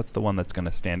ideas. What's the one that's going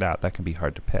to stand out? That can be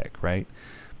hard to pick, right?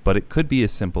 But it could be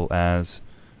as simple as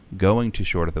going to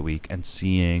Short of the Week and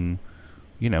seeing,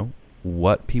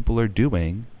 what people are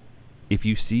doing. If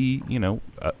you see,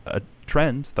 a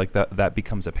trends like that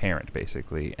becomes apparent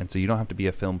basically. And so you don't have to be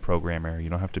a film programmer. You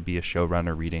don't have to be a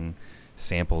showrunner reading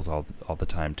samples all the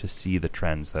time to see the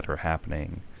trends that are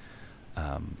happening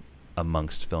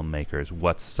amongst filmmakers.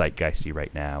 What's zeitgeisty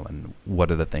right now, and what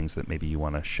are the things that maybe you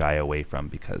want to shy away from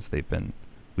because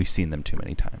we've seen them too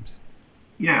many times.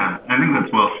 Yeah, I think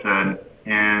that's well said.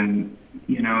 And,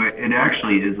 it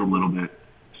actually is a little bit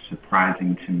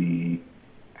surprising to me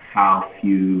how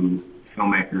few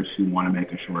filmmakers who want to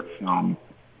make a short film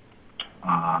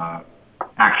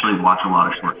actually watch a lot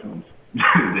of short films.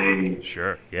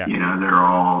 Sure, yeah. They're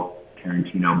all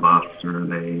Tarantino buffs, or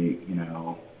they,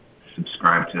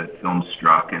 subscribe to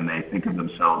Filmstruck, and they think of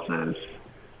themselves as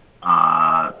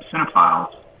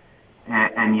cinephiles.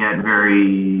 And yet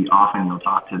very often you'll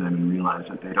talk to them and realize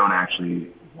that they don't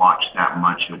actually watch that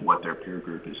much of what their peer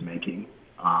group is making.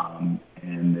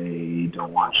 And they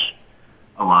don't watch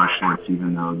a lot of shorts,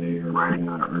 even though they are writing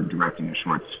or directing a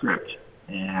short script.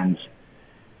 And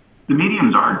the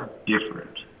mediums are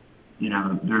different.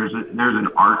 There's an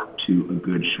art to a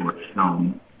good short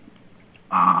film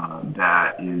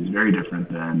that is very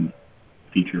different than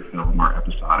feature film or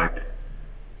episodic.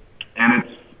 And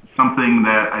it's something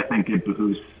that I think it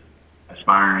behooves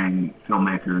aspiring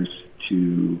filmmakers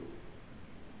to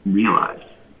realize.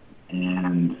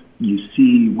 And you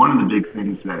see, one of the big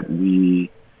things that we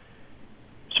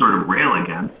sort of rail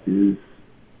against is,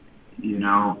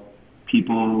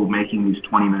 people making these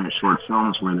 20-minute short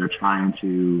films where they're trying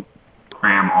to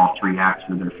cram all 3 acts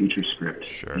of their feature script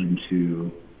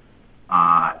into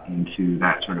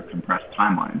that sort of compressed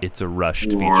timeline. It's a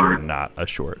rushed feature, not a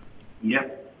short.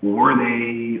 Yep. Or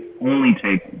they only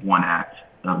take 1 act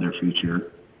of their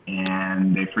feature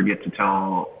and they forget to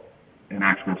tell an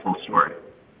actual full story.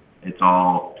 It's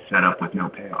all set up with no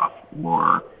payoff,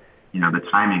 or, the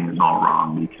timing is all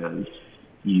wrong because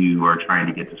you are trying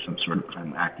to get to some sort of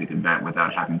climactic event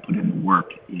without having put in the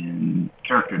work in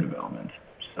character development.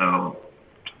 So,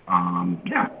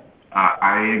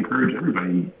 I encourage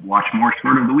everybody, watch more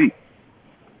Short of the Week.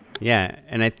 Yeah,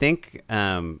 and I think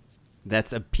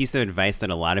that's a piece of advice that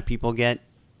a lot of people get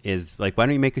is like, why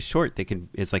don't you make a short that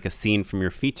is like a scene from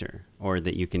your feature, or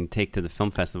that you can take to the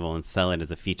film festival and sell it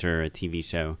as a feature or a TV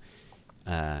show.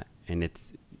 And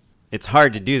it's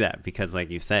hard to do that because, like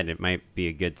you said, it might be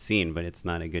a good scene, but it's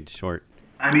not a good short.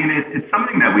 I mean, it's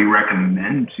something that we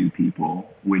recommend to people,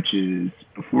 which is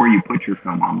before you put your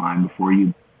film online, before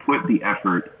you put the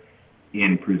effort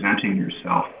in presenting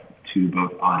yourself to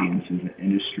both audiences and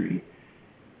industry,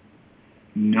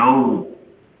 know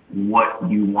what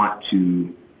you want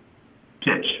to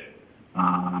pitch.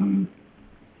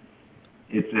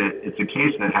 It's a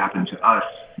case that happened to us.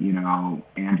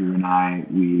 Andrew and I,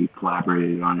 we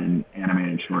collaborated on an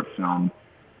animated short film,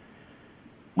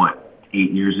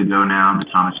 8 years ago now, the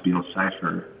Thomas Beale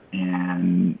Cypher,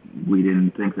 and we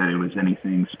didn't think that it was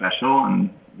anything special, and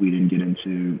we didn't get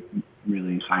into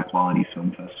really high-quality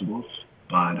film festivals,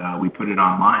 but we put it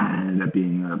online, and it ended up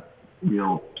being a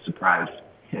real surprise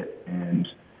hit, and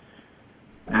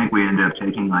I think we ended up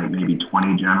taking maybe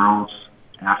 20 generals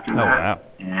after that, wow.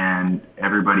 And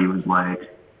everybody was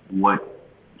like, what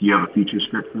do you have a feature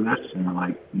script for this? And we're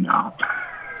like, no.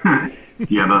 Do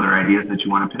you have other ideas that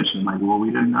you want to pitch? And I'm like, well, we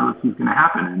didn't know this was going to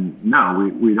happen. And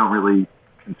no, we don't really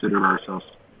consider ourselves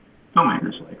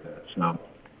filmmakers like that. So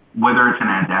whether it's an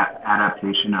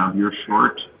adaptation of your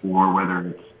short or whether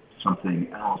it's something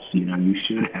else, you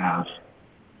should have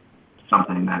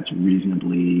something that's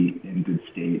reasonably in good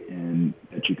state and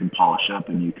that you can polish up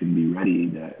and you can be ready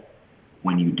that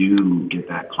when you do get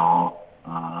that call,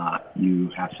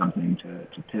 you have something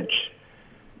to pitch.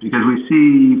 Because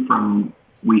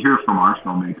we hear from our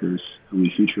filmmakers who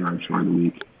we feature on Short of the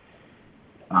Week,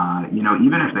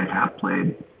 even if they have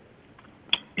played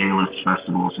A-list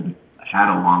festivals and had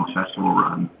a long festival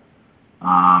run,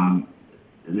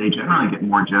 they generally get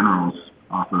more generals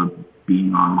off of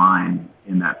being online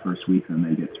in that first week than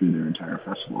they get through their entire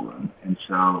festival run. And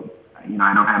so, I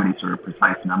don't have any sort of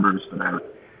precise numbers, but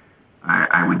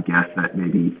I would guess that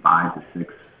maybe 5 to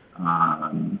 6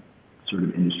 sort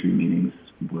of industry meetings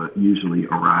would usually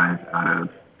arrive out of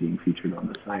being featured on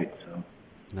the site. So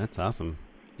that's awesome.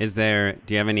 Do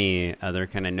you have any other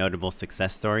kind of notable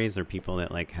success stories or people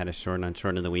that like had a short on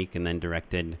Short of the Week and then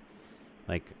directed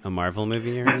like a Marvel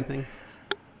movie or anything?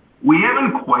 We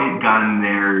haven't quite gotten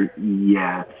there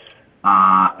yet.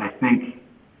 I think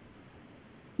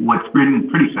what's been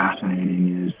pretty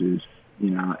fascinating is,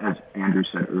 as Andrew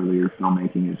said earlier,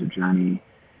 filmmaking is a journey.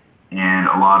 And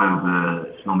a lot of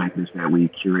the filmmakers that we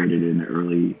curated in the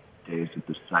early days at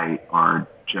the site are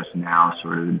just now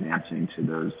sort of advancing to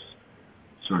those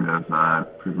sort of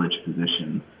privileged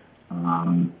positions.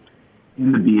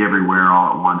 In the Be Everywhere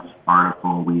All at Once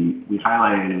article, we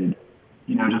highlighted,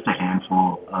 just a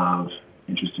handful of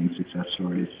interesting success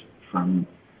stories from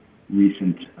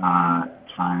recent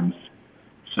times.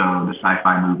 So the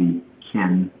sci-fi movie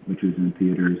Kin, which was in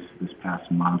theaters this past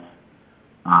month,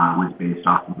 was based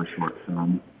off of a short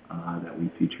film that we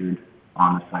featured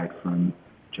on the site from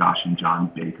Josh and John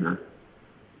Baker.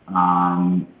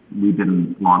 We've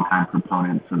been longtime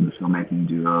proponents of the filmmaking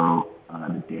duo,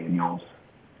 the Daniels,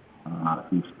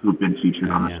 who've been featured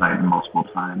on the site multiple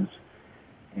times.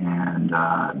 And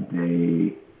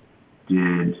they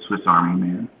did Swiss Army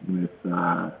Man with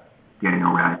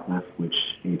Daniel Radcliffe, which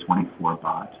A24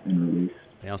 bought and released.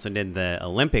 They also did the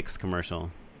Olympics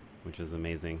commercial, which was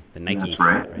amazing. The Nike spot,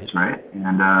 right? That's right.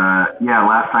 And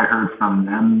last I heard from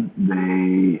them,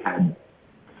 they had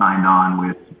signed on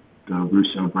with the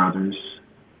Russo brothers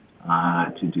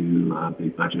to do a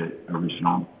big budget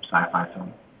original sci-fi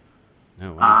film.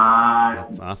 Oh, wow.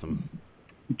 That's awesome.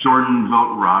 Jordan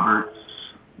Vogt Roberts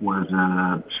was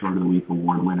a Short of the Week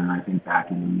award winner, I think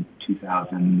back in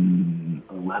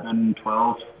 2011,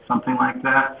 12, something like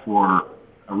that, for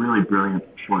a really brilliant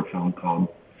short film called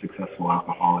Successful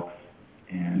Alcoholics.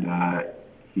 And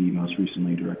he most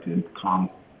recently directed Kong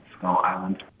Skull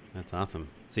Island. That's awesome.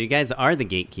 So you guys are the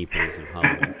gatekeepers of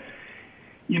Hollywood.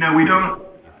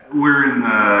 We're in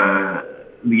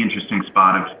the interesting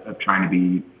spot of trying to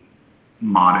be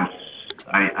modest.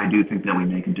 I do think that we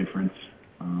make a difference.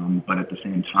 But at the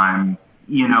same time,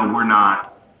 we're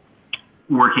not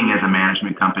working as a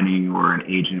management company or an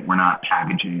agent. We're not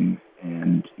packaging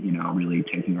and, really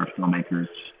taking our filmmakers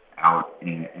out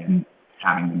and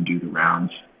having them do the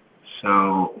rounds.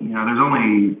 So, there's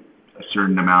only a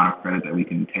certain amount of credit that we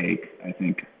can take. I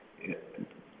think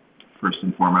first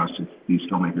and foremost, it's these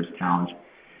filmmakers' talent.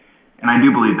 And I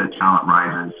do believe that talent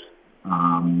rises.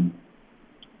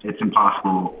 It's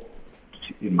impossible,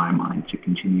 in my mind, to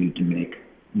continue to make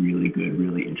really good,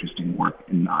 really interesting work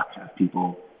and not have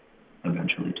people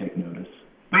eventually take notice.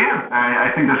 But yeah, I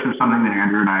think this is something that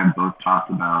Andrew and I have both talked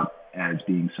about as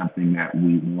being something that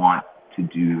we want to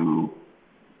do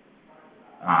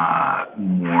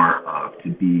more of, to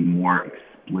be more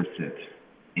explicit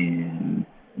in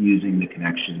using the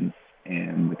connections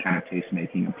and the kind of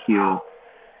taste-making appeal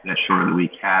that Short of the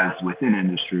Week has within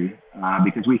industry,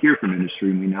 because we hear from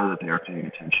industry and we know that they are paying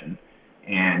attention.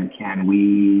 And can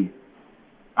we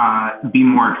be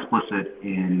more explicit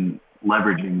in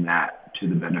leveraging that to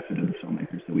the benefit of the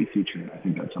filmmakers that we feature? I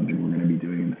think that's something we're going to be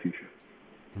doing in the future.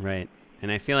 Right.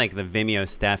 And I feel like the Vimeo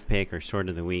staff pick or Short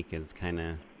of the Week is kind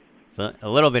of a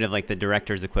little bit of like the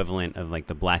director's equivalent of like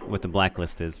what the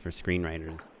blacklist is for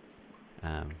screenwriters,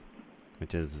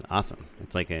 which is awesome.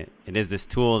 It's like it is this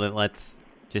tool that lets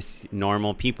just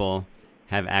normal people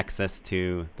have access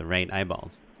to the right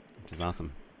eyeballs, which is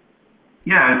awesome.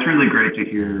 Yeah, it's really great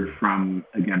to hear from,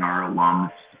 again, our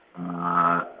alums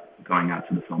going out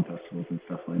to the film festivals and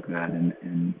stuff like that,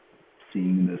 and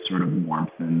seeing the sort of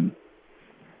warmth and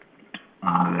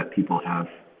that people have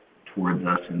towards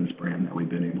us and this brand that we've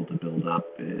been able to build up.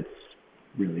 It's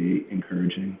really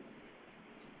encouraging.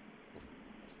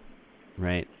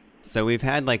 Right. So we've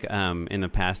had in the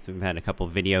past, we've had a couple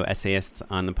video essayists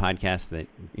on the podcast that,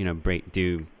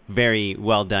 do very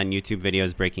well done YouTube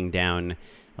videos breaking down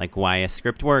like why a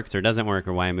script works or doesn't work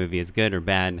or why a movie is good or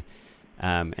bad.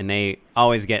 And they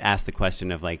always get asked the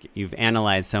question of like, you've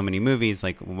analyzed so many movies,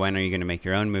 like when are you going to make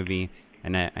your own movie?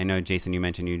 And I know, Jason, you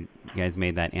mentioned you guys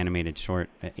made that animated short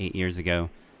 8 years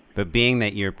ago, but being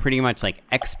that you're pretty much like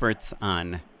experts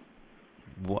on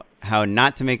how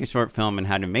not to make a short film and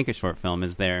how to make a short film,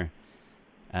 is there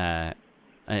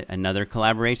another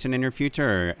collaboration in your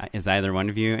future, or is either one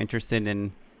of you interested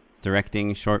in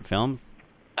directing short films?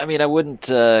 I mean, I wouldn't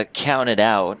count it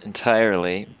out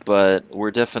entirely, but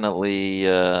we're definitely,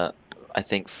 I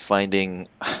think, finding.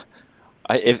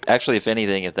 If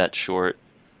anything, if that short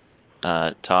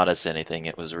taught us anything,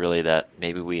 it was really that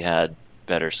maybe we had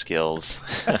better skills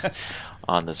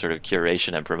on the sort of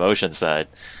curation and promotion side.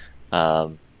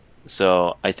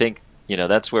 So I think,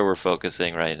 that's where we're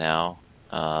focusing right now.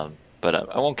 But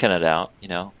I won't count it out.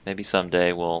 Maybe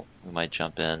someday we might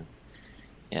jump in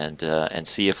and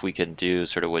see if we can do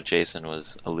sort of what Jason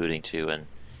was alluding to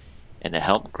and to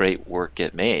help great work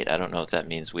get made. I don't know if that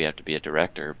means we have to be a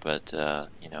director, but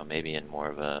maybe in more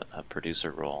of a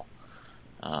producer role.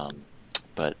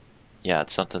 But yeah,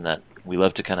 it's something that we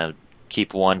love to kind of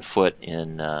keep one foot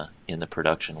in the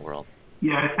production world.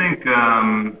 Yeah, I think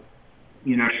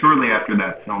shortly after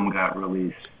that film got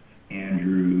released,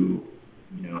 Andrew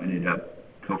ended up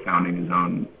co-founding his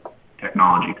own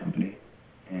technology company,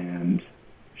 and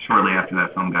shortly after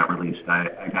that film got released,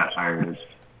 I got hired as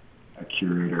a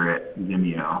curator at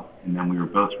Vimeo, and then we were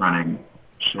both running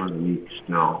Short of the Week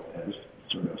still as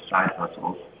sort of side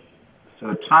hustles.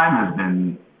 So time has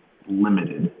been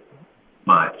limited,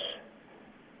 but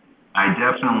I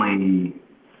definitely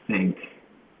think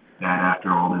that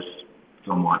after all this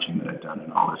film watching that I've done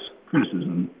and all this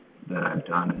criticism that I've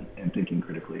done and thinking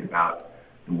critically about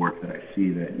the work that I see,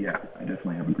 that, yeah, I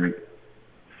definitely have a great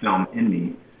film in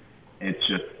me. It's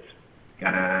just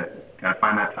gotta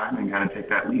find that time and gotta take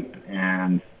that leap.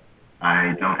 And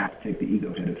I don't have to take the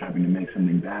ego hit of having to make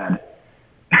something bad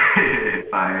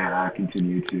if I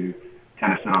continue to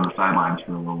kind of sit on the sidelines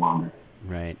for a little longer.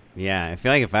 Right. Yeah. I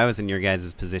feel like if I was in your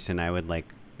guys' position, I would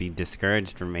be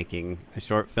discouraged from making a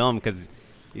short film, because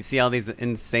you see all these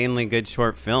insanely good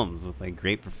short films with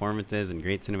great performances and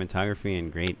great cinematography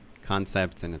and great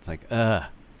concepts, and it's the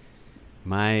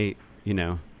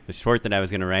short that I was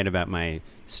going to write about my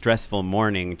stressful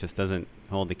morning just doesn't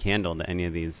hold a candle to any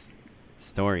of these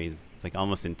stories. It's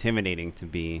almost intimidating to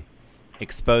be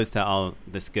exposed to all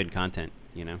this good content,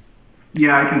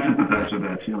 Yeah, I can sympathize with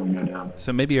that feeling, no doubt.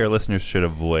 So maybe our listeners should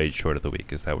avoid Short of the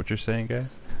Week. Is that what you're saying,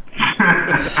 guys?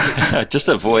 Just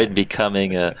avoid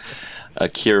becoming a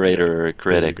curator or a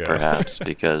critic, perhaps,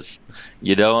 because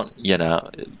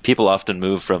people often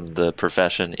move from the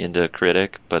profession into a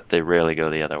critic, but they rarely go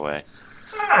the other way.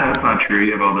 That's not true.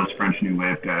 You have all those French New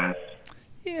Wave guys.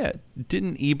 Yeah.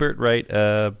 Didn't Ebert write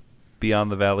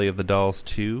Beyond the Valley of the Dolls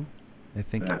 2? I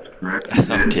think that's correct.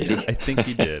 Did he? I think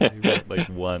he did. He wrote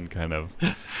one kind of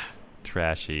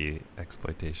trashy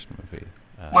exploitation movie.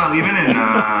 Well, even in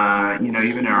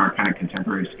our kind of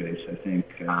contemporary space, I think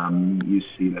you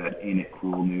see that Ain't It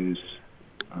Cool News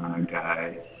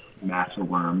guy, Massa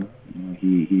Worm.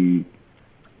 He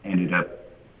ended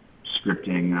up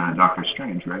scripting Doctor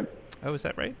Strange, right? Oh, is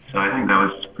that right? So I think that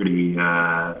was pretty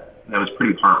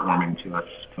heartwarming to us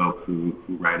folk who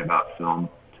write about film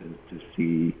to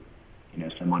see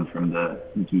someone from the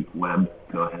geek web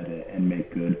go ahead and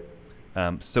make good.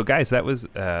 So guys,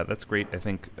 that's great. I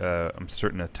think I'm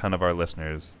certain a ton of our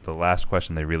listeners, the last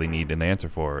question they really need an answer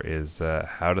for is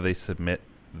how do they submit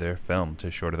their film to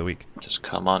Short of the Week? Just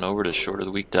come on over to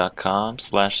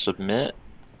shortoftheweek.com/submit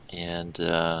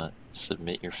and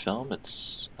submit your film.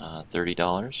 It's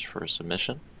 $30 for a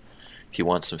submission. If you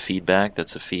want some feedback,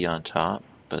 that's a fee on top,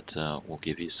 but we'll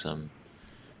give you some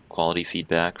quality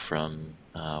feedback from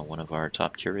one of our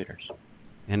top curators.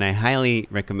 And I highly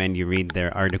recommend you read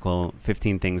their article,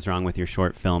 15 Things Wrong with Your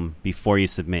Short Film, before you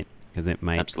submit, because it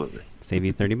might save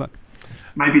you $30.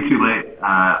 Might be too late.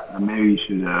 Maybe you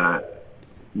should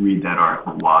read that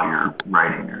article while you're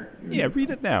writing. Yeah, read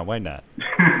it now. Why not?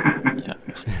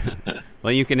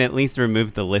 Well, you can at least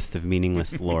remove the list of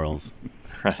meaningless laurels.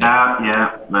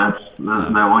 Yeah,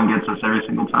 that one gets us every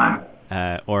single time.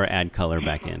 Or add color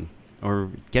back in.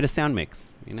 Or get a sound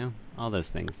mix, all those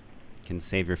things can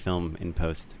save your film in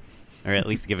post, or at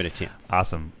least give it a chance.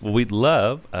 Awesome. Well, we'd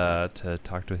love to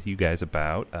talk to you guys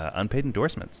about unpaid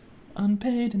endorsements.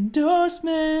 Unpaid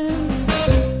endorsements.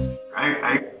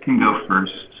 I can go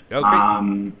first. Okay.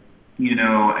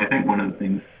 I think one of the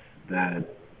things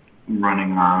that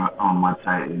running our own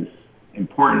website is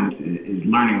important is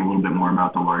learning a little bit more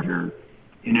about the larger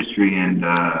industry and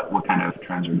what kind of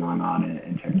trends are going on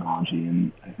in technology.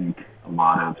 And I think a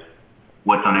lot of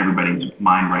what's on everybody's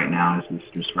mind right now is this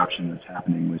disruption that's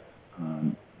happening with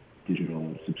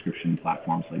digital subscription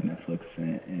platforms like Netflix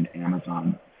and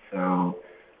Amazon. So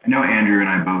I know Andrew and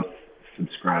I both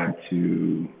subscribe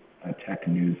to a tech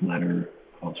newsletter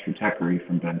called Stratechery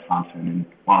from Ben Thompson. And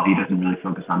while he doesn't really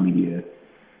focus on media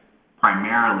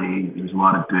primarily, there's a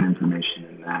lot of good information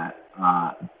in that.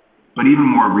 But even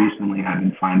more recently, I've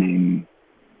been finding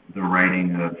the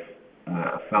writing of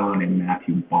a fellow named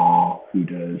Matthew Ball, who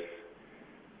does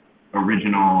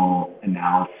original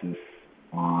analysis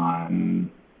on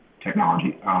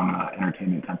technology, on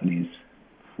entertainment companies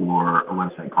for a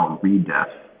website called ReDef,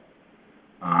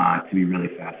 to be really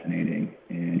fascinating.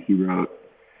 And he wrote,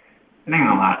 I think in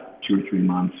the last 2 or 3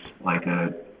 months, like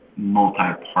a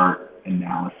multi-part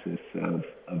analysis of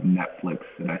Netflix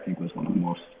that I think was one of the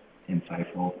most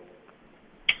insightful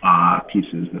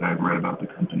pieces that I've read about the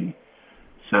company.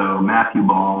 So Matthew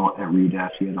Ball at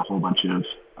ReDef, he has a whole bunch of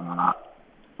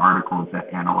articles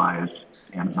that analyze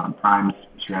Amazon Prime's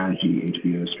strategy,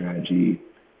 HBO strategy,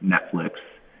 Netflix,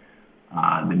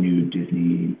 the new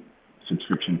Disney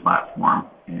subscription platform,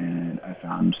 and I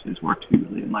found his work to be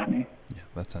really enlightening. Yeah,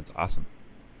 that sounds awesome.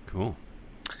 Cool.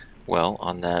 Well,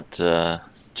 on that,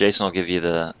 Jason will give you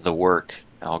the work.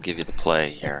 I'll give you the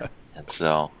play here. And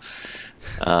so,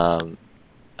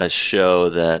 a show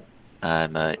that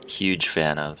I'm a huge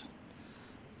fan of,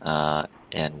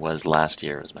 and was last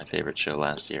year, was my favorite show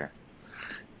last year,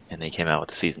 and they came out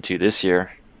with season 2 this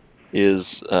year,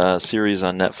 is a series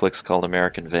on Netflix called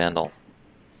American Vandal.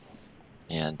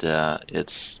 And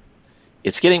it's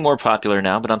getting more popular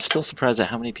now, but I'm still surprised at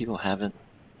how many people haven't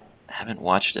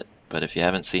watched it. But if you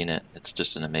haven't seen it, it's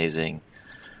just an amazing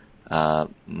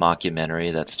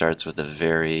mockumentary that starts with a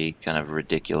very kind of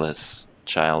ridiculous,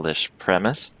 childish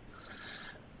premise,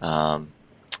 and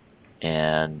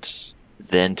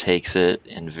then takes it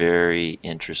in very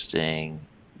interesting,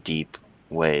 deep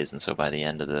ways. And so by the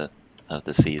end of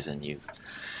the season, you've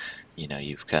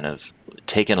kind of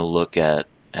taken a look at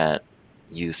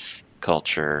youth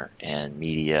culture and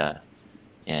media,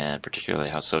 and particularly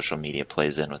how social media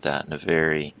plays in with that in a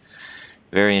very,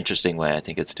 very interesting way. I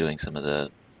think it's doing some of the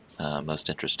most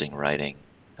interesting writing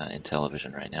in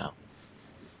television right now,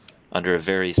 under a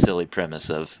very silly premise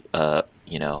of a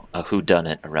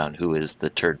whodunit around who is the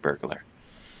turd burglar.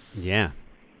 Yeah.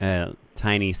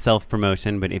 Tiny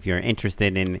self-promotion, but if you're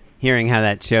interested in hearing how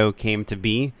that show came to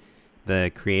be,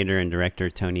 the creator and director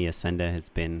Tony Ascenda has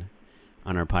been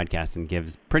on our podcast and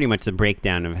gives pretty much the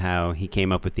breakdown of how he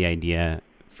came up with the idea,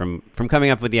 from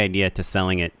coming up with the idea to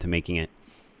selling it to making it.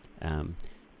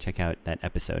 Check out that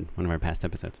episode, one of our past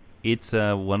episodes. It's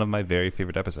one of my very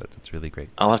favorite episodes. It's really great.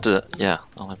 I'll have to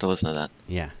listen to that.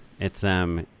 Yeah, it's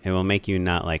it will make you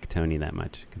not like Tony that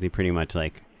much, because he pretty much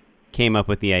like came up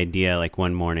with the idea like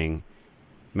one morning,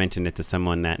 mentioned it to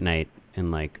someone that night, and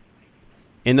like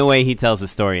in the way he tells the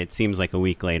story, it seems like a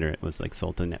week later it was like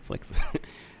sold to Netflix.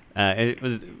 It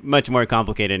was much more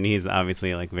complicated, and he's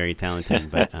obviously like very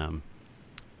talented, but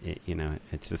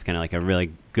it's just kind of like a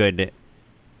really good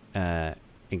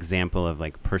example of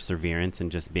like perseverance and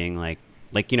just being like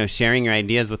sharing your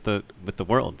ideas with the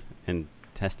world and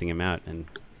testing them out and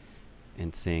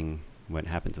seeing what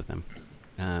happens with them.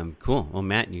 Cool. Well,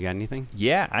 Matt, you got anything?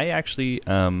 Yeah, I actually,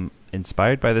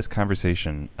 inspired by this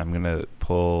conversation, I'm going to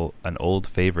pull an old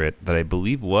favorite that I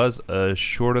believe was a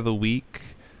short of the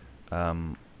week,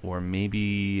 or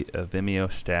maybe a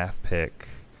Vimeo staff pick,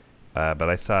 but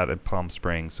I saw it at Palm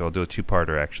Springs, so I'll do a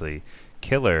two-parter actually.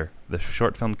 Killer, the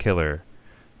short film Killer,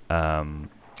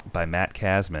 by Matt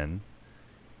Kasman,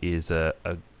 is a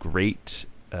great,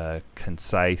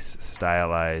 concise,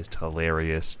 stylized,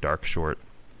 hilarious, dark short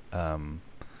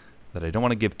that I don't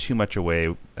want to give too much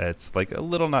away. It's like a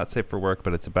little not safe for work,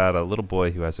 but it's about a little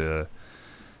boy who has a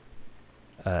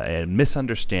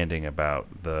misunderstanding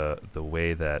about the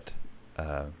way that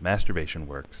masturbation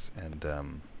works,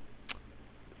 and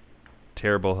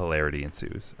terrible hilarity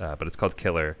ensues. But it's called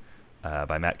Killer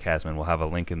by Matt Kasman. We'll have a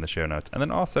link in the show notes. And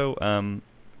then also,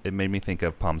 it made me think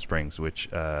of Palm Springs, which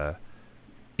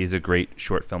is a great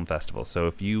short film festival. So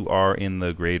if you are in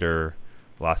the greater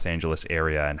Los Angeles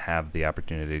area and have the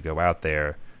opportunity to go out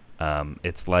there,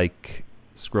 it's like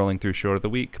scrolling through Short of the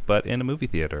Week, but in a movie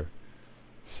theater.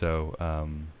 So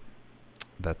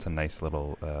that's a nice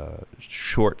little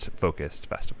short-focused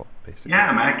festival, basically.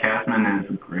 Yeah, Matt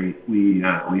Kasman is great. We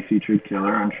featured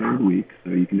Killer on Short of the Week,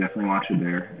 so you can definitely watch it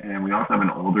there. And we also have an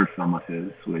older film of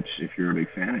his, which if you're a big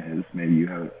fan of his, maybe you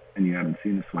haven't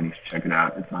seen this one, you should check it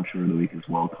out. It's on Short of the Week as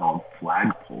well, called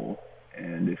Flagpole.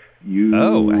 And if you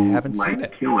I haven't like seen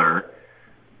it. Killer,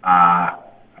 I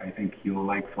think you'll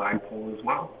like Flagpole as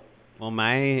well. Well,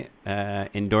 my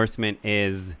endorsement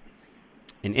is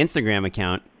an Instagram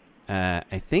account.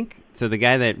 I think so. The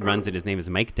guy that runs it, his name is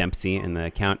Mike Dempsey, and the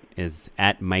account is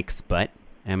at Mike's Butt,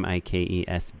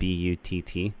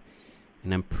 MikeSbutt.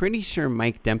 And I'm pretty sure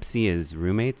Mike Dempsey is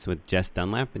roommates with Jess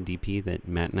Dunlap, a DP that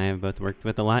Matt and I have both worked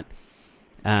with a lot.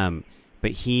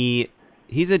 But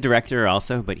he's a director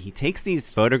also, but he takes these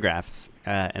photographs,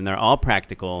 and they're all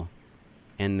practical,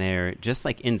 and they're just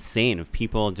like insane, of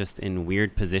people just in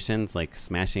weird positions, like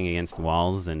smashing against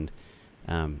walls and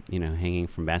hanging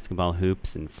from basketball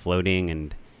hoops and floating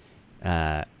and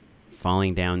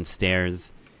falling down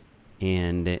stairs.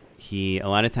 And he a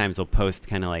lot of times will post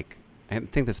kind of like, I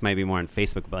think this might be more on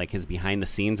Facebook, but like his behind the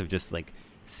scenes of just like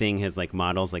seeing his like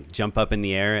models like jump up in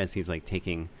the air as he's like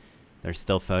taking their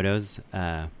still photos.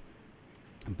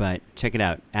 But check it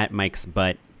out, at Mike's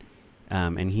Butt.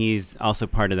 And he's also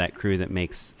part of that crew that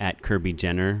makes at Kirby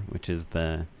Jenner, which is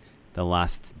the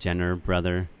Lost Jenner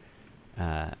brother,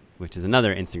 which is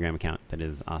another Instagram account that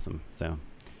is awesome. So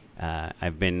I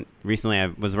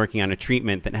was working on a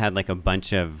treatment that had like a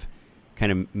bunch of kind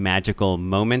of magical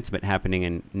moments, but happening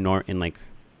in like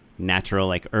natural,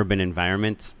 like urban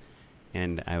environments.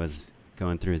 And I was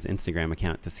going through his Instagram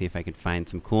account to see if I could find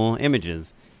some cool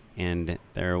images, and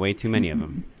there are way too many of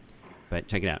them. But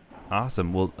check it out.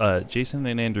 Awesome. Well, Jason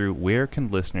and Andrew, where can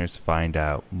listeners find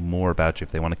out more about you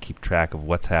if they want to keep track of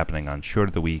what's happening on Short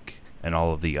of the Week and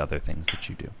all of the other things that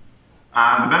you do?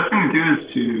 The best thing to do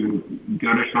is to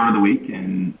go to Short of the Week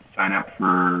and sign up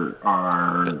for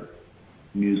our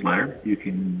newsletter. You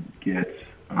can get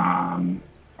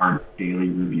our daily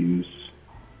reviews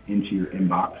into your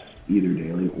inbox, either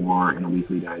daily or in a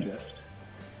weekly digest.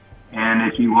 And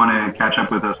if you want to catch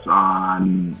up with us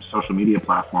on social media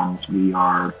platforms, we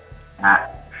are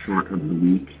at Short of the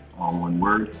Week, all one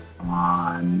word,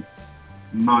 on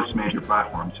most major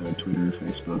platforms, so Twitter,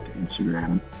 Facebook,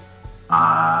 Instagram,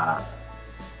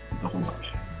 the whole bunch.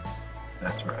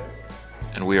 That's right.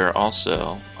 And we are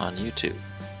also on YouTube.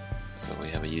 So we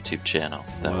have a YouTube channel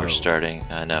that we're starting.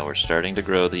 I know, we're starting to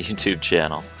grow the YouTube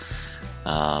channel.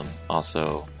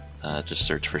 Also, just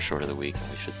search for Short of the Week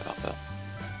and we should pop up.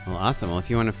 Well, awesome. Well, if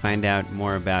you want to find out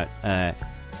more about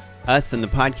us and the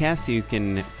podcast, you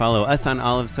can follow us on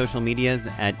all of social medias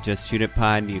at Just Shoot It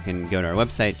Pod. You can go to our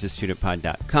website,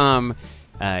 justshootitpod.com.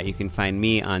 You can find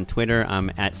me on Twitter.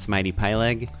 I'm at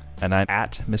SmiteyPyleg. And I'm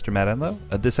at Mr. Matt Enlow.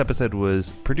 This episode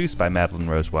was produced by Madeline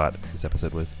Rosewatt. This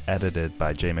episode was edited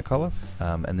by Jay McCullough.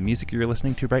 And the music you're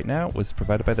listening to right now was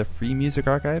provided by the Free Music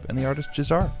Archive and the artist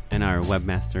Jazar. And our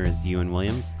webmaster is Ewan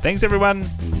Williams. Thanks, everyone.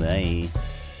 Bye.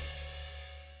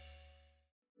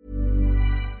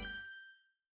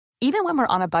 Even when we're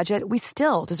on a budget, we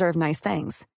still deserve nice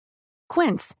things.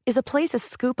 Quince is a place to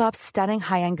scoop up stunning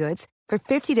high-end goods for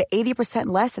 50 to 80%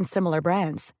 less than similar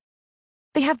brands.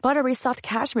 They have buttery soft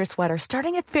cashmere sweaters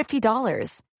starting at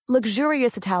 $50,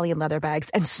 luxurious Italian leather bags,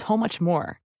 and so much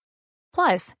more.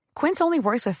 Plus, Quince only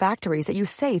works with factories that use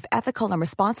safe, ethical, and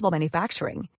responsible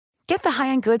manufacturing. Get the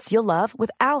high-end goods you'll love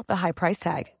without the high price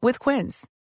tag with Quince.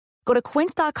 Go to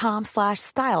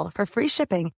quince.com/style for free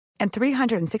shipping and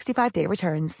 365-day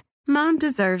returns. Mom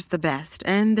deserves the best,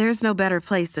 and there's no better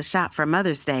place to shop for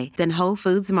Mother's Day than Whole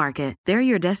Foods Market. They're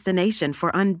your destination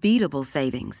for unbeatable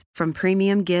savings, from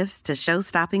premium gifts to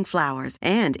show-stopping flowers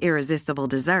and irresistible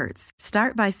desserts.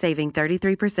 Start by saving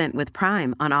 33% with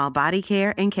Prime on all body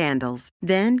care and candles.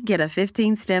 Then get a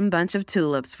 15-stem bunch of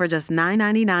tulips for just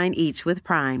 $9.99 each with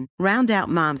Prime. Round out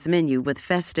Mom's menu with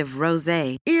festive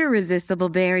rosé, irresistible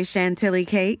berry chantilly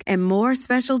cake, and more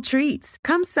special treats.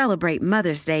 Come celebrate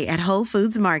Mother's Day at Whole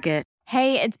Foods Market.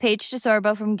 Hey, it's Paige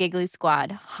DeSorbo from Giggly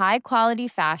Squad. High quality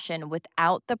fashion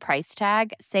without the price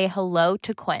tag. Say hello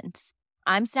to Quince.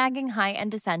 I'm snagging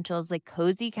high-end essentials like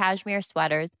cozy cashmere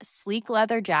sweaters, sleek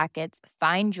leather jackets,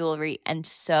 fine jewelry, and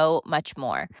so much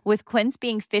more. With Quince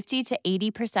being 50 to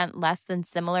 80% less than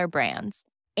similar brands.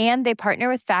 And they partner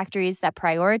with factories that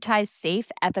prioritize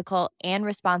safe, ethical, and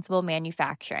responsible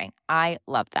manufacturing. I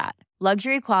love that.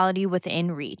 Luxury quality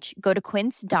within reach. Go to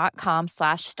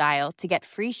quince.com/style to get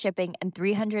free shipping and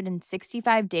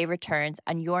 365-day returns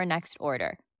on your next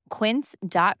order.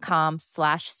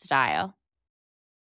 Quince.com/style.